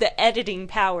have the editing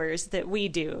powers that we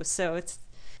do. So it's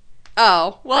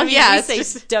Oh, well, I mean, yeah. we it's say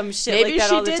just, dumb shit maybe like that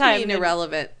she all the did time. mean and-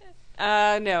 irrelevant.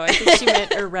 No, I think she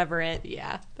meant irreverent.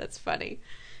 Yeah, that's funny.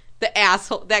 The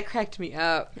asshole. That cracked me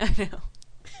up. I know.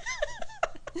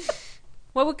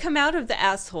 What would come out of the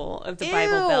asshole of the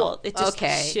Bible Ew. Belt? It just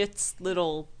Okay. shits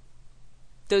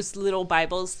those little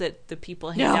Bibles that the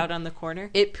people hand out on the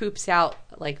corner. It poops out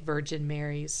like Virgin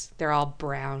Marys. They're all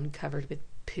brown, covered with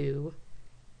poo.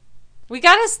 We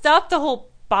gotta stop the whole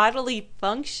bodily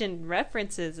function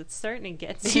references. It's starting to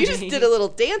get to You just me. did a little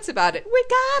dance about it. We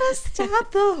gotta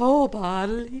stop the whole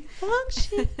bodily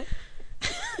function.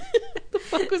 The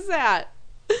fuck was that?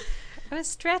 I was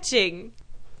stretching.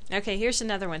 Okay, here's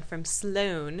another one from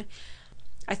Sloan.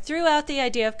 I threw out the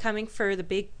idea of coming for the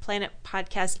Big Planet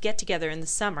podcast get-together in the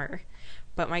summer,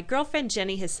 but my girlfriend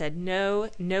Jenny has said no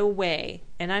way,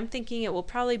 and I'm thinking it will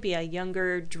probably be a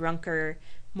younger, drunker,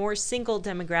 more single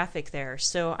demographic there,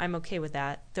 so I'm okay with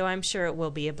that, though I'm sure it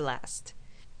will be a blast.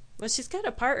 Well, she's got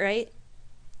a part right.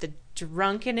 The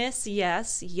drunkenness,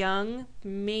 yes. Young,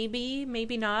 maybe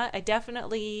not. I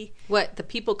definitely... What, the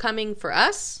people coming for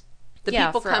us? The yeah,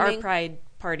 people for coming... our Pride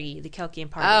party, the Kelkian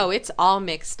party. Oh, it's all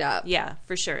mixed up. Yeah,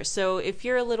 for sure. So if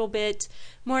you're a little bit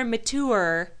more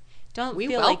mature, don't We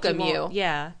feel welcome like you.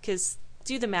 Yeah, because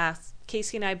do the math.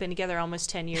 Casey and I have been together almost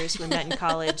 10 years. We met in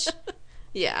college.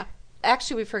 Yeah.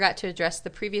 Actually, we forgot to address the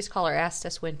previous caller asked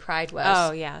us when Pride was.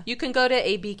 Oh, yeah. You can go to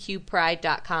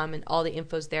abqpride.com and all the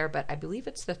info's there, but I believe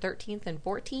it's the 13th and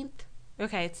 14th.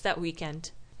 Okay, it's that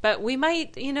weekend. But we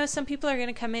might, some people are going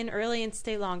to come in early and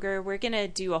stay longer. We're going to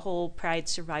do a whole Pride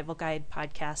Survival Guide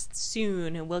podcast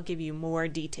soon, and we'll give you more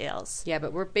details. Yeah,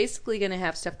 but we're basically going to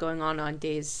have stuff going on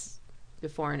days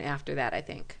before and after that, I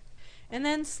think. And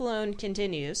then Sloan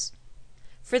continues.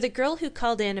 For the girl who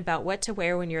called in about what to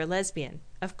wear when you're a lesbian,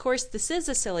 of course, this is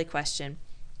a silly question,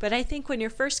 but I think when you're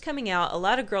first coming out, a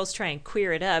lot of girls try and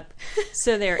queer it up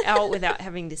so they're out without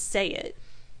having to say it.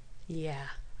 Yeah.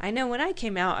 I know when I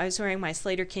came out, I was wearing my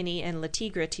Slater Kinney and La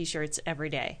Tigra t-shirts every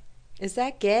day. Is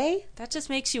that gay? That just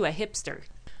makes you a hipster.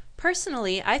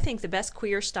 Personally, I think the best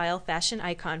queer style fashion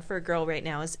icon for a girl right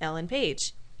now is Ellen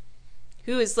Page,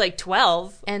 who is like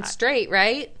 12. And straight,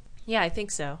 right? Yeah, I think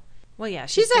so. Well, yeah.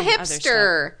 She's a doing other stuff.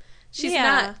 hipster. She's Yeah.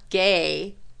 not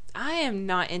gay. I am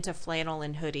not into flannel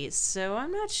and hoodies, so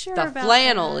I'm not sure The about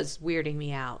flannel that. is weirding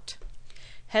me out.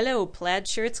 Hello, plaid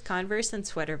shirts, Converse, and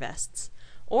sweater vests.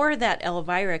 Or that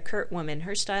Elvira Kurt woman.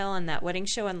 Her style on that wedding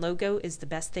show and logo is the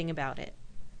best thing about it.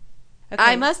 Okay.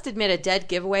 I must admit, a dead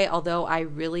giveaway, although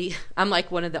I'm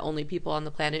like one of the only people on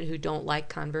the planet who don't like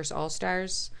Converse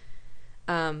All-Stars.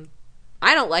 I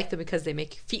don't like them because they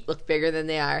make your feet look bigger than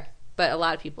they are, but a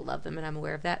lot of people love them, and I'm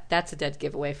aware of that. That's a dead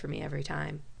giveaway for me every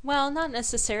time. Well, not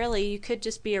necessarily. You could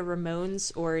just be a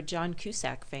Ramones or a John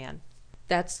Cusack fan.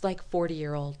 That's like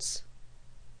 40-year-olds.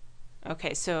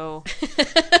 Okay, so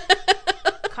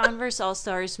Converse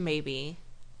All-Stars, maybe.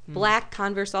 Black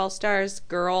Converse All-Stars,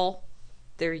 girl,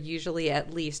 they're usually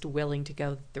at least willing to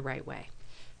go the right way.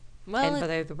 Well, and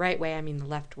by the right way, I mean the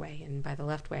left way. And by the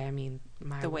left way, I mean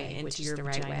my the way, into which is your the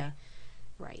right vagina.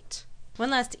 way. Right.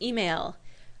 One last email.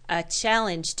 A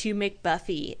challenge to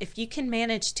McBuffy. If you can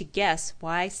manage to guess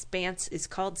why Spance is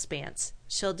called Spance,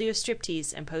 she'll do a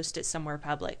striptease and post it somewhere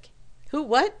public. Who,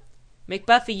 what?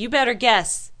 McBuffy, you better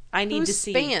guess. I need Who's to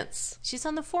see. Spance? She's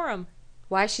on the forum.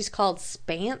 Why she's called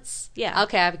Spance? Yeah.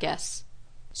 Okay, I have a guess.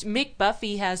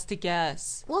 McBuffy has to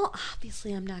guess. Well,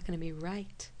 obviously I'm not going to be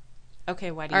right.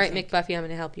 Okay, why do All you right, think? McBuffy, I'm going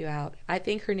to help you out. I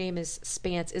think her name is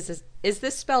Spance. Is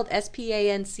this spelled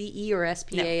S-P-A-N-C-E or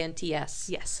S-P-A-N-T-S?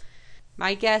 No. Yes.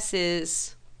 My guess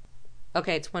is,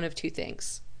 okay, it's one of two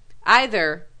things.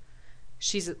 Either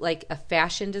she's like a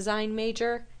fashion design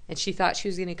major and she thought she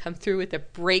was going to come through with a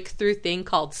breakthrough thing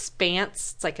called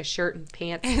Spance. It's like a shirt and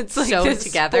pants It's like sewn the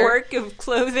together. spork of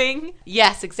clothing.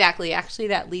 Yes, exactly. Actually,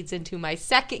 that leads into my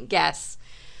second guess,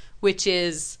 which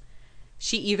is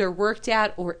she either worked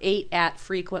at or ate at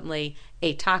frequently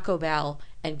a Taco Bell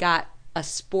and got a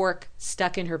spork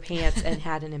stuck in her pants and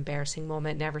had an embarrassing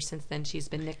moment. And ever since then, she's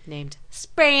been nicknamed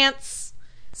Spance.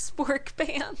 Spork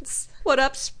pants. What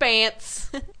up, Spance?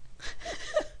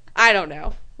 I don't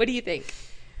know. What do you think?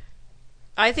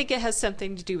 I think it has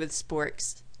something to do with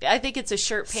sporks. I think it's a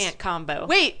shirt-pant combo.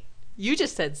 Wait, you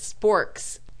just said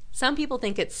sporks. Some people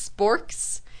think it's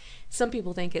sporks. Some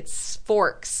people think it's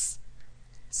sporks.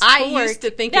 I used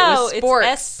to think it was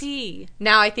sporks. It's SP.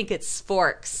 Now I think it's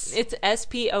sporks. It's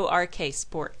S-P-O-R-K,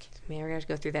 spork. Man, we're going to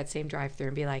go through that same drive-thru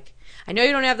and be like, I know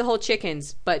you don't have the whole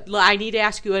chickens, but I need to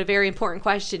ask you a very important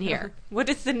question here. What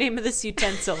is the name of this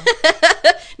utensil?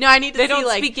 No, I need to They see, don't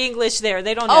like, speak English there.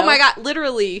 They don't know. oh my God,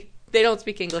 literally, they don't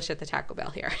speak English at the Taco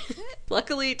Bell here.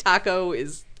 Luckily, taco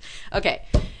is... Okay.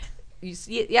 You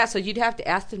see, yeah, so you'd have to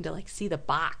ask them to, like, see the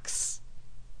box.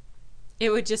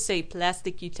 It would just say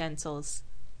plastic utensils.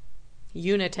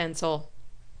 Unitencil.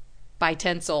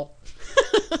 Bitencil.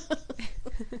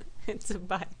 It's a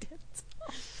bite.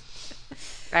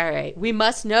 All right. We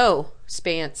must know,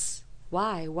 Spance.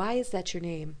 Why? Why is that your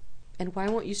name? And why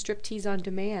won't you striptease on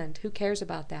demand? Who cares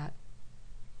about that?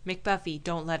 McBuffy,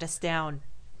 don't let us down.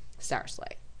 Star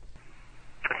Slay.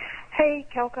 Hey,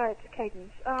 Kelka, it's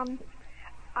Cadence.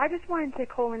 I just wanted to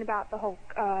call in about the whole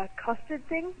custard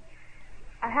thing.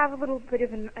 I have a little bit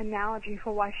of an analogy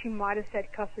for why she might have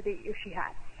said custard if she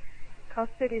had.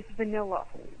 Custard is vanilla.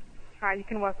 Alright, you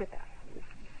can work with that.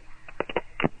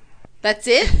 That's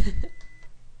it?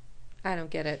 I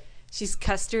don't get it. She's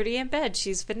custardy in bed.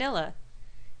 She's vanilla.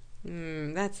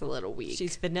 That's a little weak.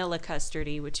 She's vanilla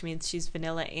custardy, which means she's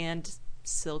vanilla and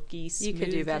silky, smooth. You could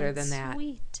do better and than that.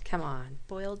 Sweet. Come on.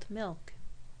 Boiled milk.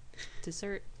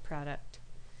 Dessert product.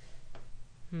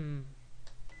 Hey,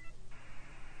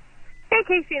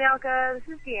 Casey and Elka.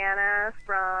 This is Deanna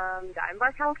from Diamond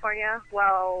Bar, California.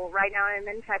 Well, right now I'm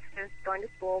in Texas going to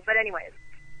school. But anyways,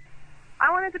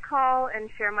 I wanted to call and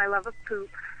share my love of poop.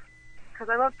 Because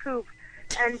I love poop.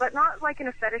 But not like in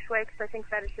a fetish way, because I think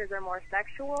fetishes are more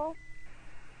sexual.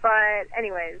 But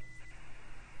anyways,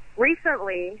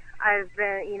 recently I've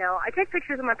been, I take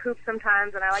pictures of my poop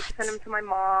sometimes, and I like to send them to my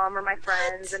mom or my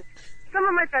friends. And some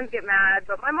of my friends get mad,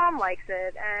 but my mom likes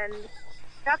it, and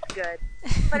that's good.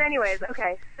 But anyways,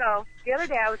 okay, so the other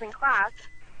day I was in class,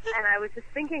 and I was just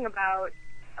thinking about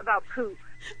poop,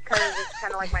 because it's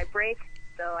kind of like my break,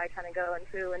 so I kind of go and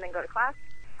poo and then go to class.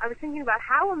 I was thinking about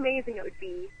how amazing it would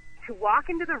be to walk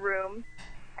into the room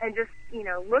and just,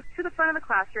 look to the front of the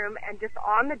classroom, and just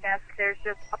on the desk there's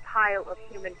just a pile of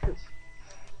human poop.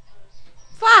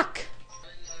 Fuck!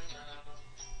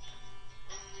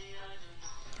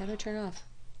 How do I turn off?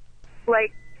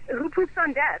 Like, who poops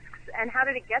on desks, and how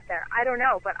did it get there? I don't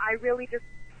know, but I really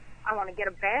I want to get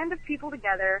a band of people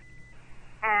together,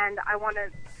 and I want to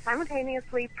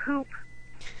simultaneously poop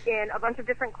in a bunch of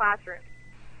different classrooms,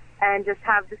 and just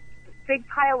have this big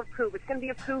pile of poop. It's going to be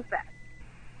a poo fest.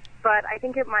 but I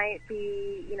think it might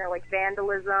be, like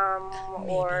vandalism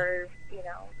or,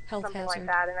 Health something hazard. like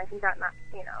that. And I think that's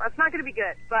not going to be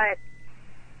good. But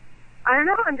I don't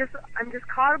know. I'm just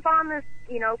caught up on this,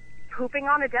 pooping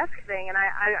on a desk thing, and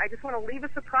I just want to leave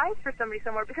a surprise for somebody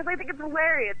somewhere because I think it's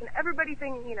hilarious. And everybody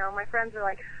thinks, my friends are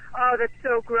like, oh, that's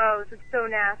so gross, it's so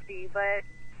nasty. But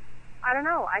I don't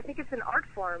know. I think it's an art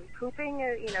form. Pooping,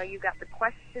 you've got the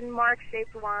question mark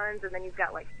shaped ones, and then you've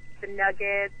got like the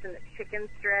nuggets and the chicken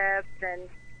strips, and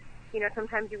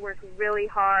sometimes you work really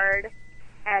hard,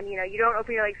 and you don't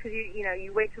open your legs because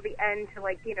you wait till the end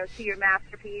to see your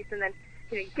masterpiece, and then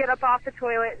you get up off the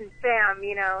toilet and bam,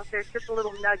 there's just a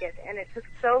little nugget, and it took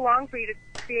so long for you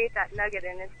to create that nugget,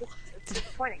 and it's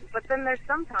disappointing. But then there's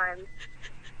sometimes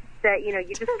that you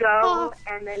just go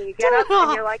and then you get up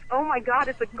and you're like, oh my god,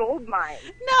 it's a gold mine.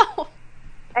 No.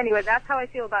 Anyway, that's how I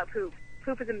feel about poop.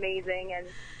 Poop is amazing, and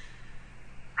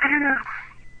I don't know,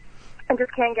 I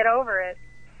just can't get over it.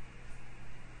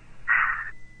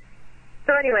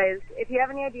 So anyways, if you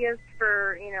have any ideas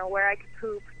for, where I could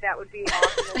poop, that would be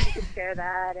awesome if you could share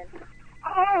that. And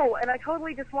I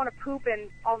totally just want to poop in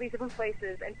all these different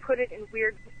places and put it in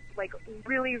weird,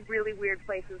 really, really weird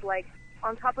places, like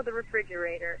on top of the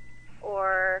refrigerator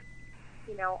or,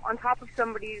 on top of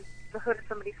the hood of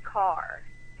somebody's car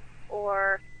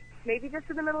or maybe just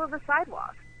in the middle of the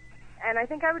sidewalk. And I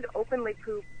think I would openly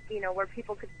poop, where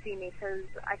people could see me, because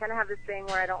I kind of have this thing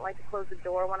where I don't like to close the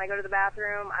door when I go to the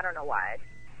bathroom. I don't know why.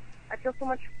 I feel so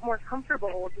much more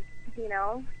comfortable just,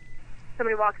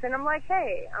 somebody walks in, I'm like,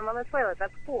 hey, I'm on the toilet.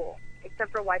 That's cool.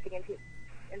 Except for wiping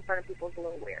in front of people is a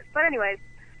little weird. But anyways,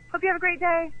 hope you have a great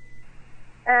day.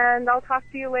 And I'll talk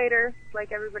to you later,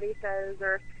 like everybody says,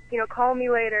 or, call me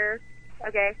later.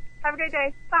 Okay. Have a great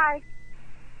day. Bye.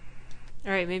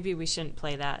 All right, maybe we shouldn't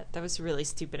play that. That was really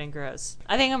stupid and gross.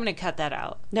 I think I'm going to cut that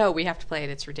out. No, we have to play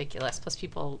it. It's ridiculous. Plus,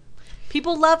 people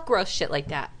love gross shit like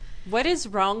that. What is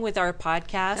wrong with our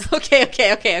podcast?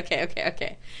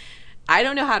 Okay. I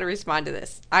don't know how to respond to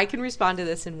this. I can respond to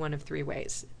this in one of three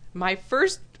ways. My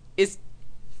first is,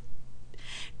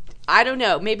 I don't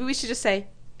know. Maybe we should just say,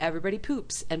 everybody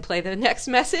poops, and play the next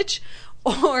message.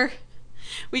 Or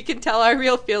we can tell our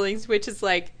real feelings, which is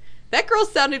like, that girl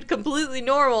sounded completely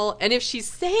normal, and if she's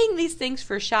saying these things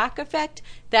for shock effect,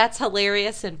 that's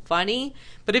hilarious and funny.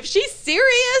 But if she's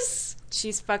serious,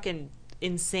 she's fucking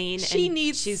insane.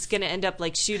 She's going to end up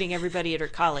shooting everybody at her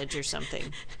college or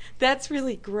something. That's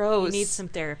really gross. You need some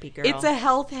therapy, girl. It's a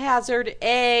health hazard.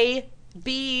 A,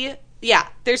 B, yeah,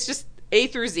 there's just A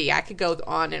through Z. I could go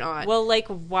on and on. Well,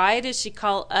 why does she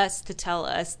call us to tell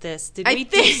us this? Did we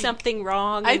do something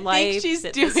wrong in life? I think she's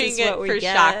doing it for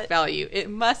shock value. It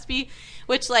must be,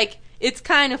 which, it's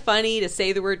kind of funny to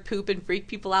say the word poop and freak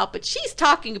people out, but she's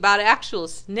talking about actual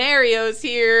scenarios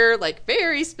here,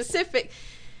 very specific.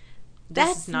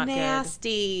 That's not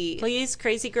nasty. Good. Please,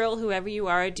 crazy girl, whoever you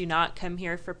are, do not come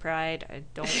here for Pride. I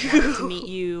don't want to meet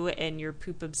you and your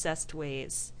poop-obsessed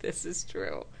ways. This is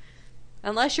true.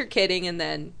 Unless you're kidding, and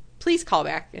then please call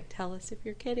back and tell us if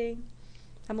you're kidding.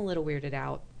 I'm a little weirded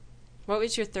out. What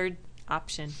was your third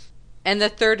option? And the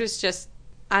third was just,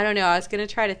 I don't know. I was going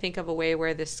to try to think of a way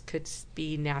where this could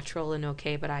be natural and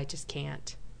okay, but I just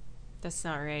can't. That's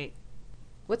not right.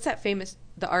 What's that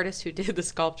the artist who did the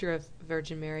sculpture of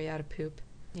Virgin Mary out of poop?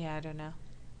 Yeah, I don't know.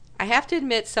 I have to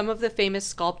admit, some of the famous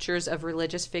sculptures of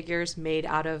religious figures made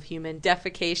out of human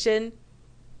defecation,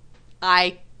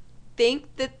 I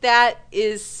think that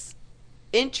is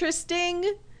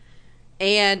interesting,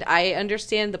 and I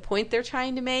understand the point they're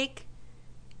trying to make,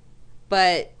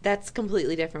 but that's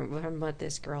completely different from what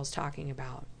this girl's talking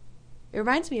about. It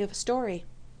reminds me of a story,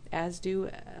 as do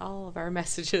all of our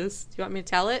messages. Do you want me to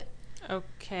tell it?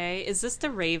 Okay. Is this the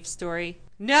rave story?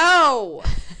 No!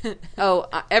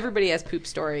 Everybody has poop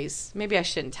stories. Maybe I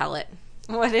shouldn't tell it.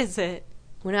 What is it?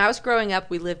 When I was growing up,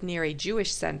 we lived near a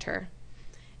Jewish center.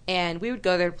 And we would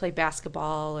go there to play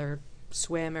basketball or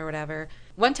swim or whatever.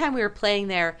 One time we were playing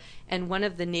there, and one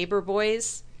of the neighbor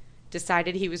boys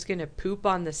decided he was going to poop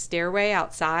on the stairway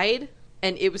outside.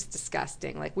 And it was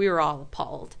disgusting. We were all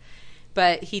appalled.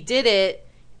 But he did it,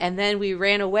 and then we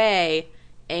ran away,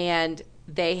 and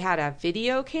they had a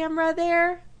video camera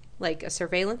there, a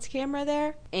surveillance camera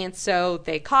there. And so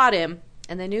they caught him,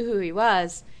 and they knew who he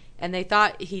was, and they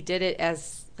thought he did it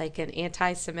as an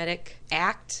anti-Semitic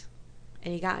act.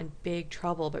 And he got in big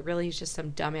trouble, but really he's just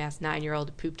some dumbass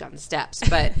 9-year-old who pooped on the steps.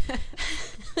 But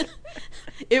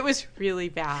it was really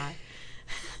bad.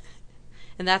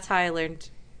 And that's how I learned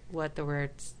what the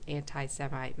words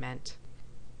anti-Semite meant.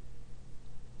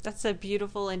 That's a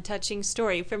beautiful and touching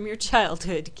story from your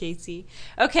childhood, Casey.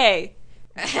 Okay,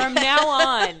 from now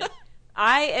on,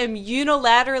 I am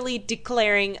unilaterally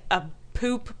declaring a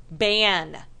poop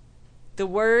ban. The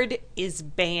word is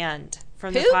banned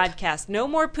from the podcast. No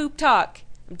more poop talk.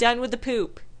 I'm done with the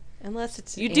poop. Unless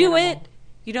it's you do it.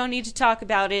 You don't need to talk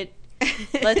about it.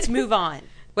 Let's move on.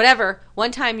 Whatever.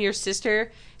 One time your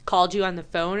sister called you on the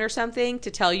phone or something to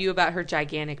tell you about her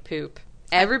gigantic poop.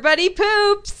 Everybody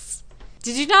poops.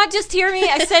 Did you not just hear me?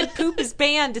 I said poop is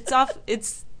banned. It's off.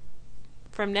 It's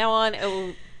from now on. It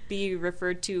will be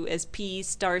referred to as P***.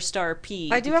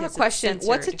 I do have a question.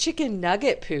 What's a chicken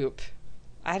nugget poop?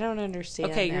 I don't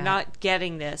understand. Okay, you're not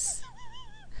getting this.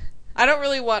 I don't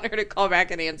really want her to call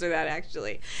back and answer that,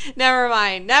 actually. Never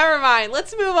mind.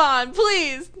 Let's move on,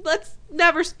 please. Let's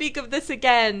never speak of this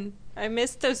again. I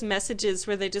missed those messages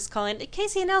where they just call in,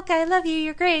 Casey and Elka, I love you,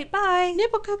 you're great, bye.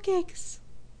 Nipple cupcakes.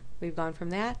 We've gone from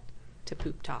that to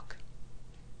poop talk.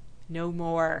 No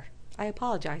more. I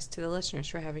apologize to the listeners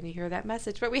for having to hear that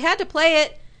message, but we had to play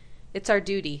it. It's our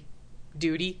duty.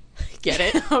 Duty? Get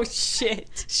it? Oh,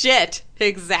 shit. Shit.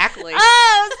 Exactly.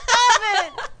 Oh, stop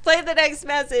it! Play the next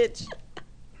message.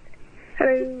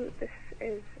 Hello, this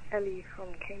is Ellie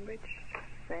from Cambridge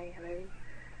saying hello.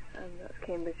 That's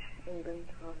Cambridge, England.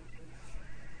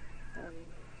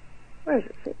 Where is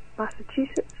it?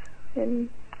 Massachusetts? In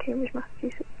Cambridge,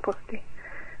 Massachusetts? Possibly.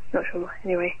 Not sure.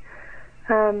 Anyway.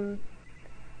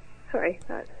 Sorry,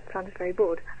 that sounded very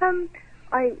bored. I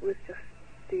was just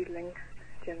doodling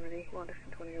generally while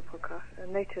listening to one of your podcasts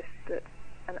and noticed that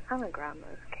an anagram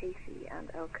of Casey and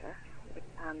Elka, with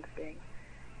and being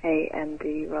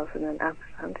A-N-D rather than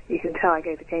ampersand. You can tell I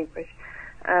go to Cambridge.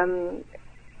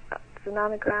 It's an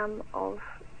anagram of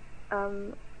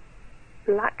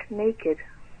black naked.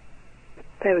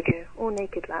 There we go. Or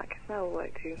naked lack. That'll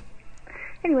work too.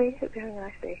 Anyway, hope you're having a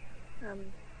nice day.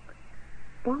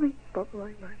 Bye.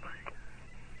 Bye.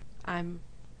 I'm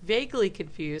vaguely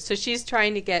confused. So she's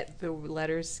trying to get the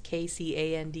letters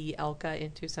K-C-A-N-D, Elka,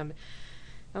 into some...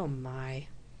 Oh, my.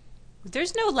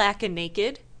 There's no lack of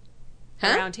naked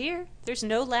around here. There's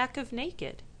no lack of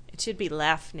naked. It should be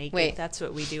laugh naked. Wait. That's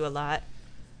what we do a lot.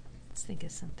 Let's think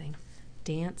of something.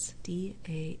 Dance,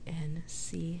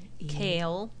 D-A-N-C-E.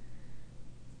 Kale.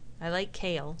 I like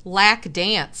kale. Lack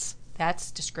dance. That's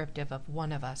descriptive of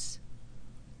one of us.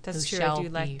 That's true. I do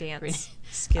lack dance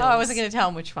skills. Oh, I wasn't going to tell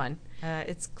him which one.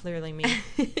 It's clearly me.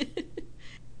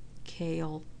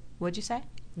 Kale. What'd you say?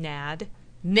 Nad.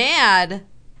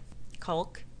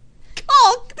 Culk.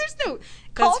 There's no...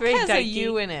 Culk has dykey. a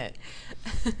U in it.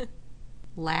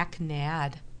 Lack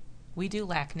nad. We do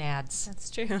lack nads.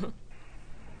 That's true.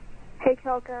 Hey,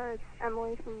 Kelka, it's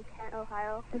Emily from Kent,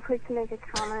 Ohio. I'd like to make a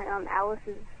comment on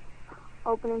Alice's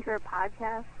opening to her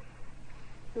podcast.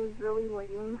 It was really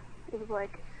lame. It was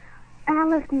like,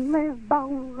 Alice lives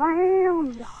on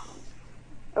land.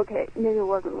 Okay, maybe it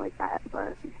wasn't like that,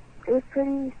 but it was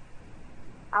pretty...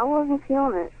 I wasn't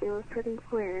feeling it. It was pretty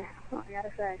clear, I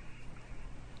gotta say.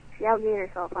 She outgave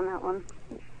herself on that one.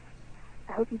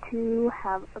 I hope you two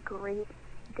have a great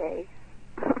day.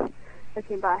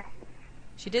 Okay, bye.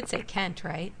 She did say Kent,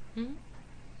 right? Mm-hmm.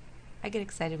 I get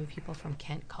excited when people from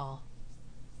Kent call.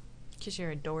 Because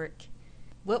you're a dork.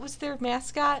 What was their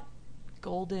mascot?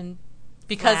 Golden...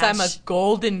 Because Flash. I'm a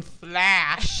golden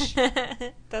flash.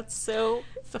 That's so...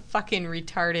 It's a fucking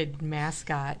retarded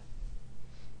mascot.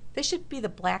 They should be the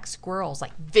black squirrels,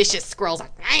 like vicious squirrels.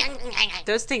 Like,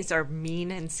 those things are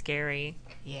mean and scary.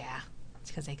 Yeah, it's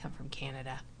because they come from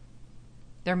Canada.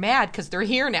 They're mad because they're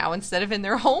here now instead of in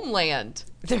their homeland.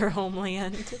 Their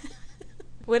homeland.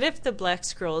 What if the Black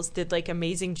Squirrels did like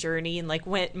Amazing Journey and like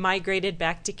migrated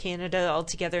back to Canada all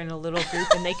together in a little group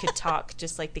and they could talk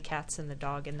just like the cats and the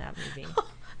dog in that movie?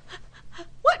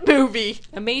 What movie?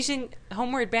 Amazing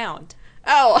Homeward Bound.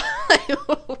 Oh,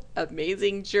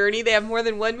 Amazing Journey. They have more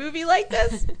than one movie like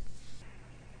this?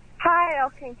 Hi,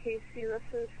 Elka and Casey. This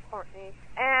is Courtney.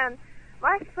 And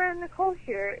my friend Nicole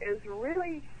here is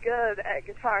really good at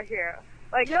Guitar Hero.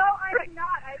 Like, no, I'm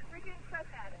not. I freaking suck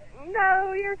at it.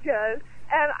 No, you're good.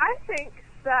 And I think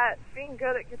that being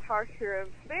good at Guitar Hero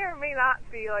may or may not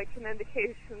be like an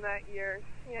indication that you're,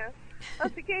 you know,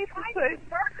 that's a gay person.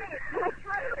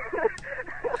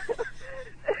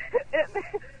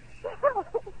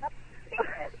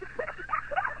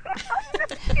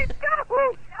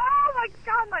 Oh my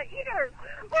God, my ears!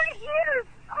 My ears!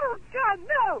 Oh God,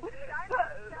 no!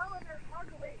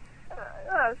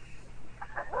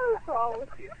 What's wrong with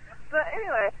you? But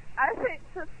anyway, I think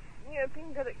just, you know,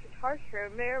 being good at Guitar Hero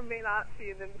may or may not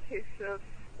be an indication of,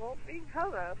 well, being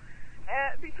homo.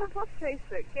 Because let's face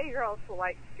it, gay girls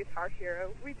like Guitar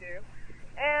Hero. We do.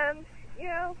 And, you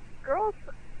know, girls,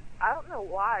 I don't know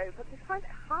why, but they find it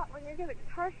hot when you're good at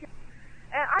Guitar Hero.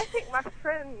 And I think my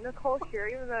friend Nicole here,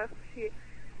 even though she,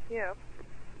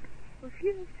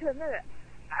 refuses to admit it,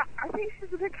 I think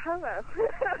she's a big homo.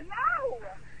 No!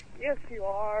 Yes, you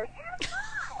are.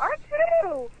 Aren't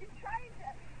you? You're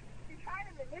trying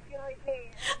to manipulate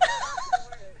me.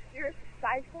 You're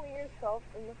stifling yourself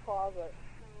in the closet.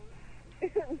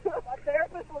 My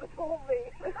therapist would have told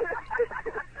me.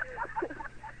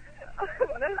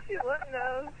 No, she wouldn't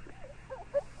have.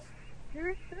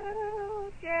 You're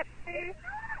so gay.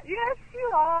 Yes,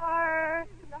 you are.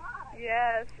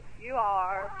 Yes, you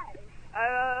are.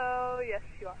 Oh, yes,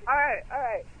 you are. All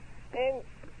right. And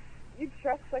you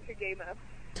dress like a gay man.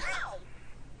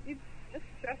 You just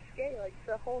dress gay, like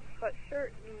the whole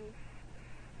sweatshirt and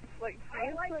like.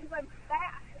 I like because I'm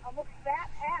fat. I'm a fat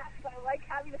ass. I like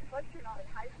having a sweatshirt on. It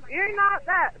hides my. You're not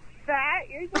that fat.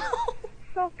 You're just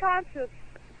self-conscious.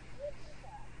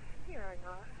 You're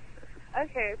not.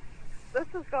 Okay, this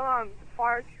has gone on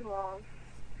far too long.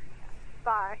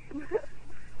 Bye.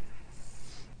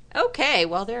 Okay,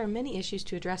 well, there are many issues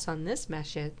to address on this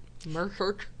message.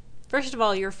 First of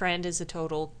all, your friend is a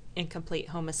total incomplete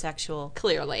homosexual.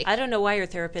 Clearly. I don't know why your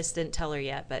therapist didn't tell her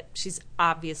yet, but she's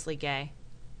obviously gay.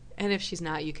 And if she's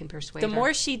not, you can persuade her. her. The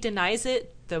more she denies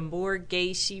it, the more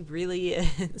gay she really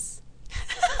is.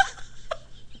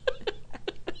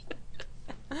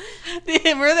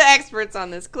 We're the experts on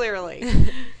this, clearly.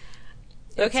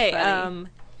 Okay,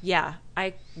 yeah,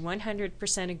 I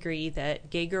 100% agree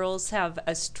that gay girls have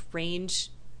a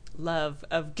strange love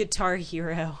of Guitar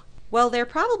Hero. Well, they're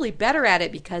probably better at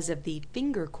it because of the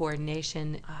finger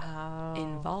coordination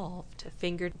involved. The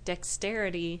finger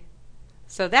dexterity.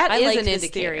 So that is like an this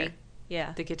indicator. Theory.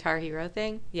 Yeah. The Guitar Hero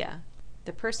thing? Yeah.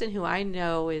 The person who I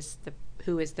know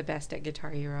who is the best at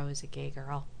Guitar Hero is a gay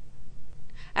girl.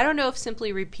 I don't know if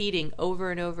simply repeating over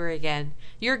and over again,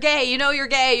 "You're gay, you know you're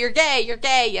gay, you're gay, you're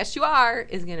gay, yes you are,"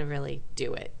 is going to really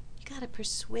do it. You got to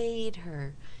persuade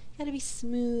her. You got to be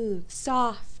smooth,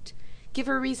 soft. Give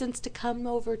her reasons to come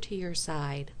over to your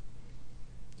side.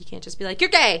 You can't just be like, "You're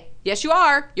gay, yes you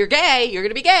are, you're gay, you're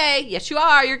going to be gay, yes you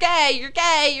are, you're gay, you're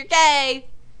gay, you're gay."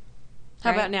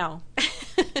 How about now?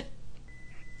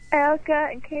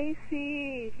 Elka and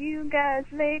Casey, you guys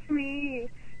make me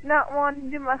not want to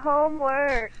do my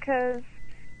homework because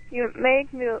you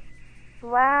make me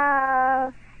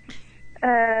laugh,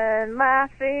 and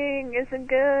laughing isn't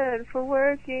good for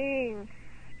working,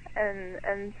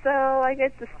 and so I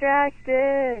get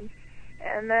distracted,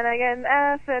 and then I get an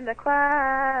F in the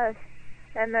class,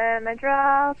 and then I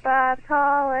drop out of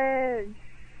college,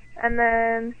 and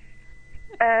then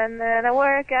I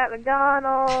work at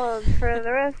McDonald's for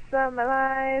the rest of my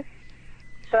life.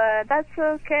 But that's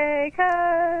okay,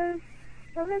 'cause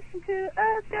I listen to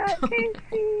Elka and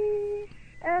Casey,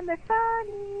 and they're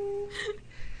funny.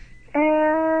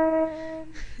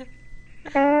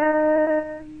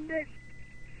 And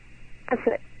that's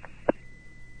it.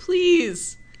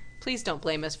 Please don't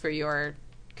blame us for your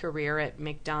career at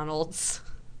McDonald's.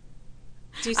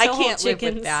 I can't live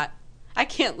with that. I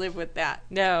can't live with that.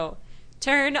 No.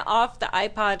 Turn off the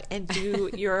iPod and do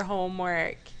your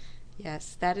homework.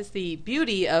 Yes, that is the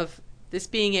beauty of this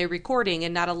being a recording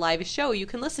and not a live show. You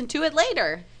can listen to it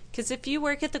later. Because if you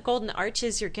work at the Golden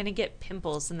Arches, you're going to get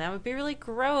pimples, and that would be really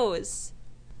gross.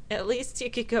 At least you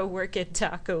could go work at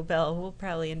Taco Bell. We'll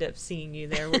probably end up seeing you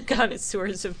there. We're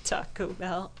connoisseurs of Taco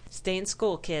Bell. Stay in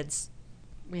school, kids.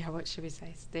 Yeah, what should we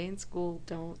say? Stay in school.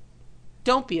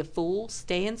 Don't be a fool.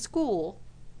 Stay in school.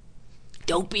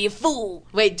 Don't be a fool.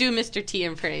 Wait, do Mr. T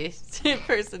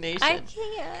impersonation. I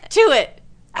can't. Do it.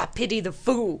 I pity the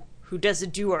fool who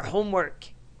doesn't do her homework.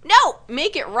 No,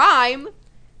 make it rhyme.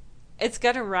 It's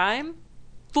gonna rhyme?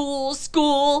 Fool,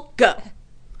 school, go.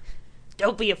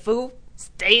 Don't be a fool.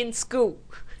 Stay in school.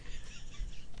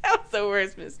 That was the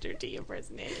worst Mr. T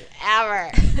impersonation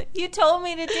ever. You told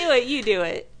me to do it. You do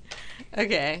it.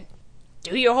 Okay.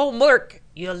 Do your homework.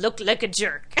 You look like a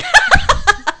jerk.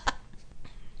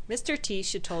 Mr. T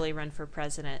should totally run for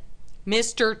president.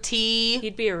 Mr. T.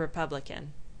 He'd be a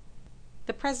Republican.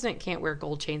 The president can't wear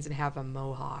gold chains and have a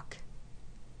mohawk.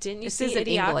 Didn't you see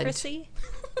Idiocracy?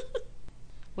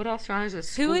 What else is a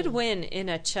school? Who would win in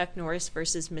a Chuck Norris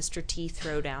versus Mr. T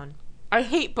throwdown? I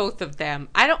hate both of them.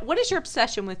 What is your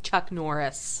obsession with Chuck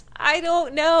Norris? I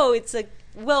don't know.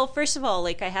 Well, first of all,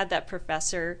 I had that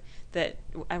professor that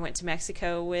I went to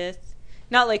Mexico with.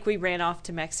 Not like we ran off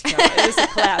to Mexico. It was a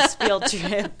class field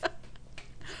trip.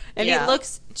 And he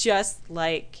looks just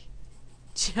like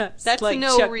That's like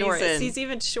no Chuck reason. Norris. He's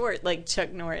even short like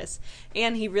Chuck Norris.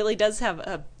 And he really does have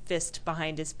a fist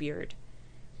behind his beard.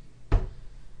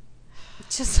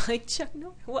 Just like Chuck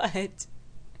Norris. What?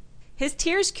 His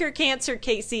tears cure cancer,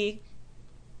 Casey.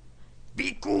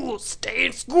 Be cool. Stay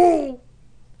in school.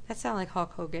 That sounds like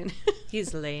Hulk Hogan.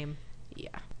 He's lame. Yeah.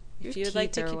 If Your you would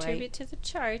like to teeth are contribute white. to the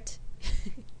chart,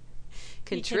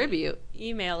 Contribute. you can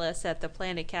email us at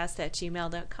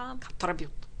theplanetcast@gmail.com.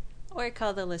 Contribute. Or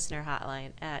call the listener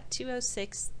hotline at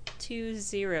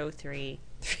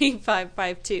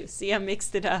 206-203-3552. See, I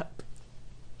mixed it up.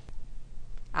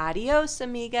 Adios,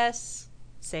 amigas.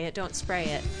 Say it, don't spray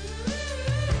it.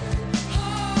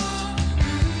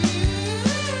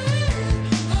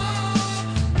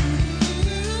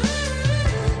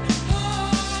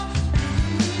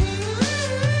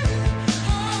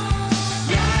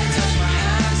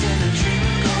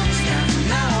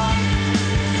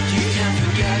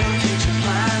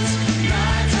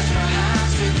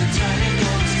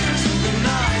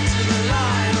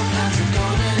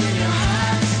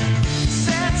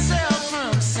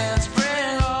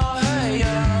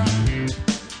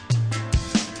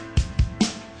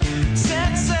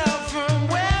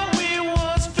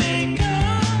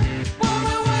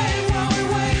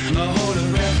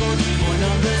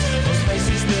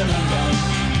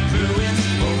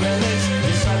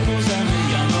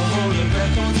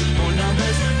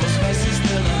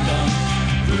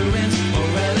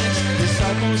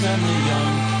 And the young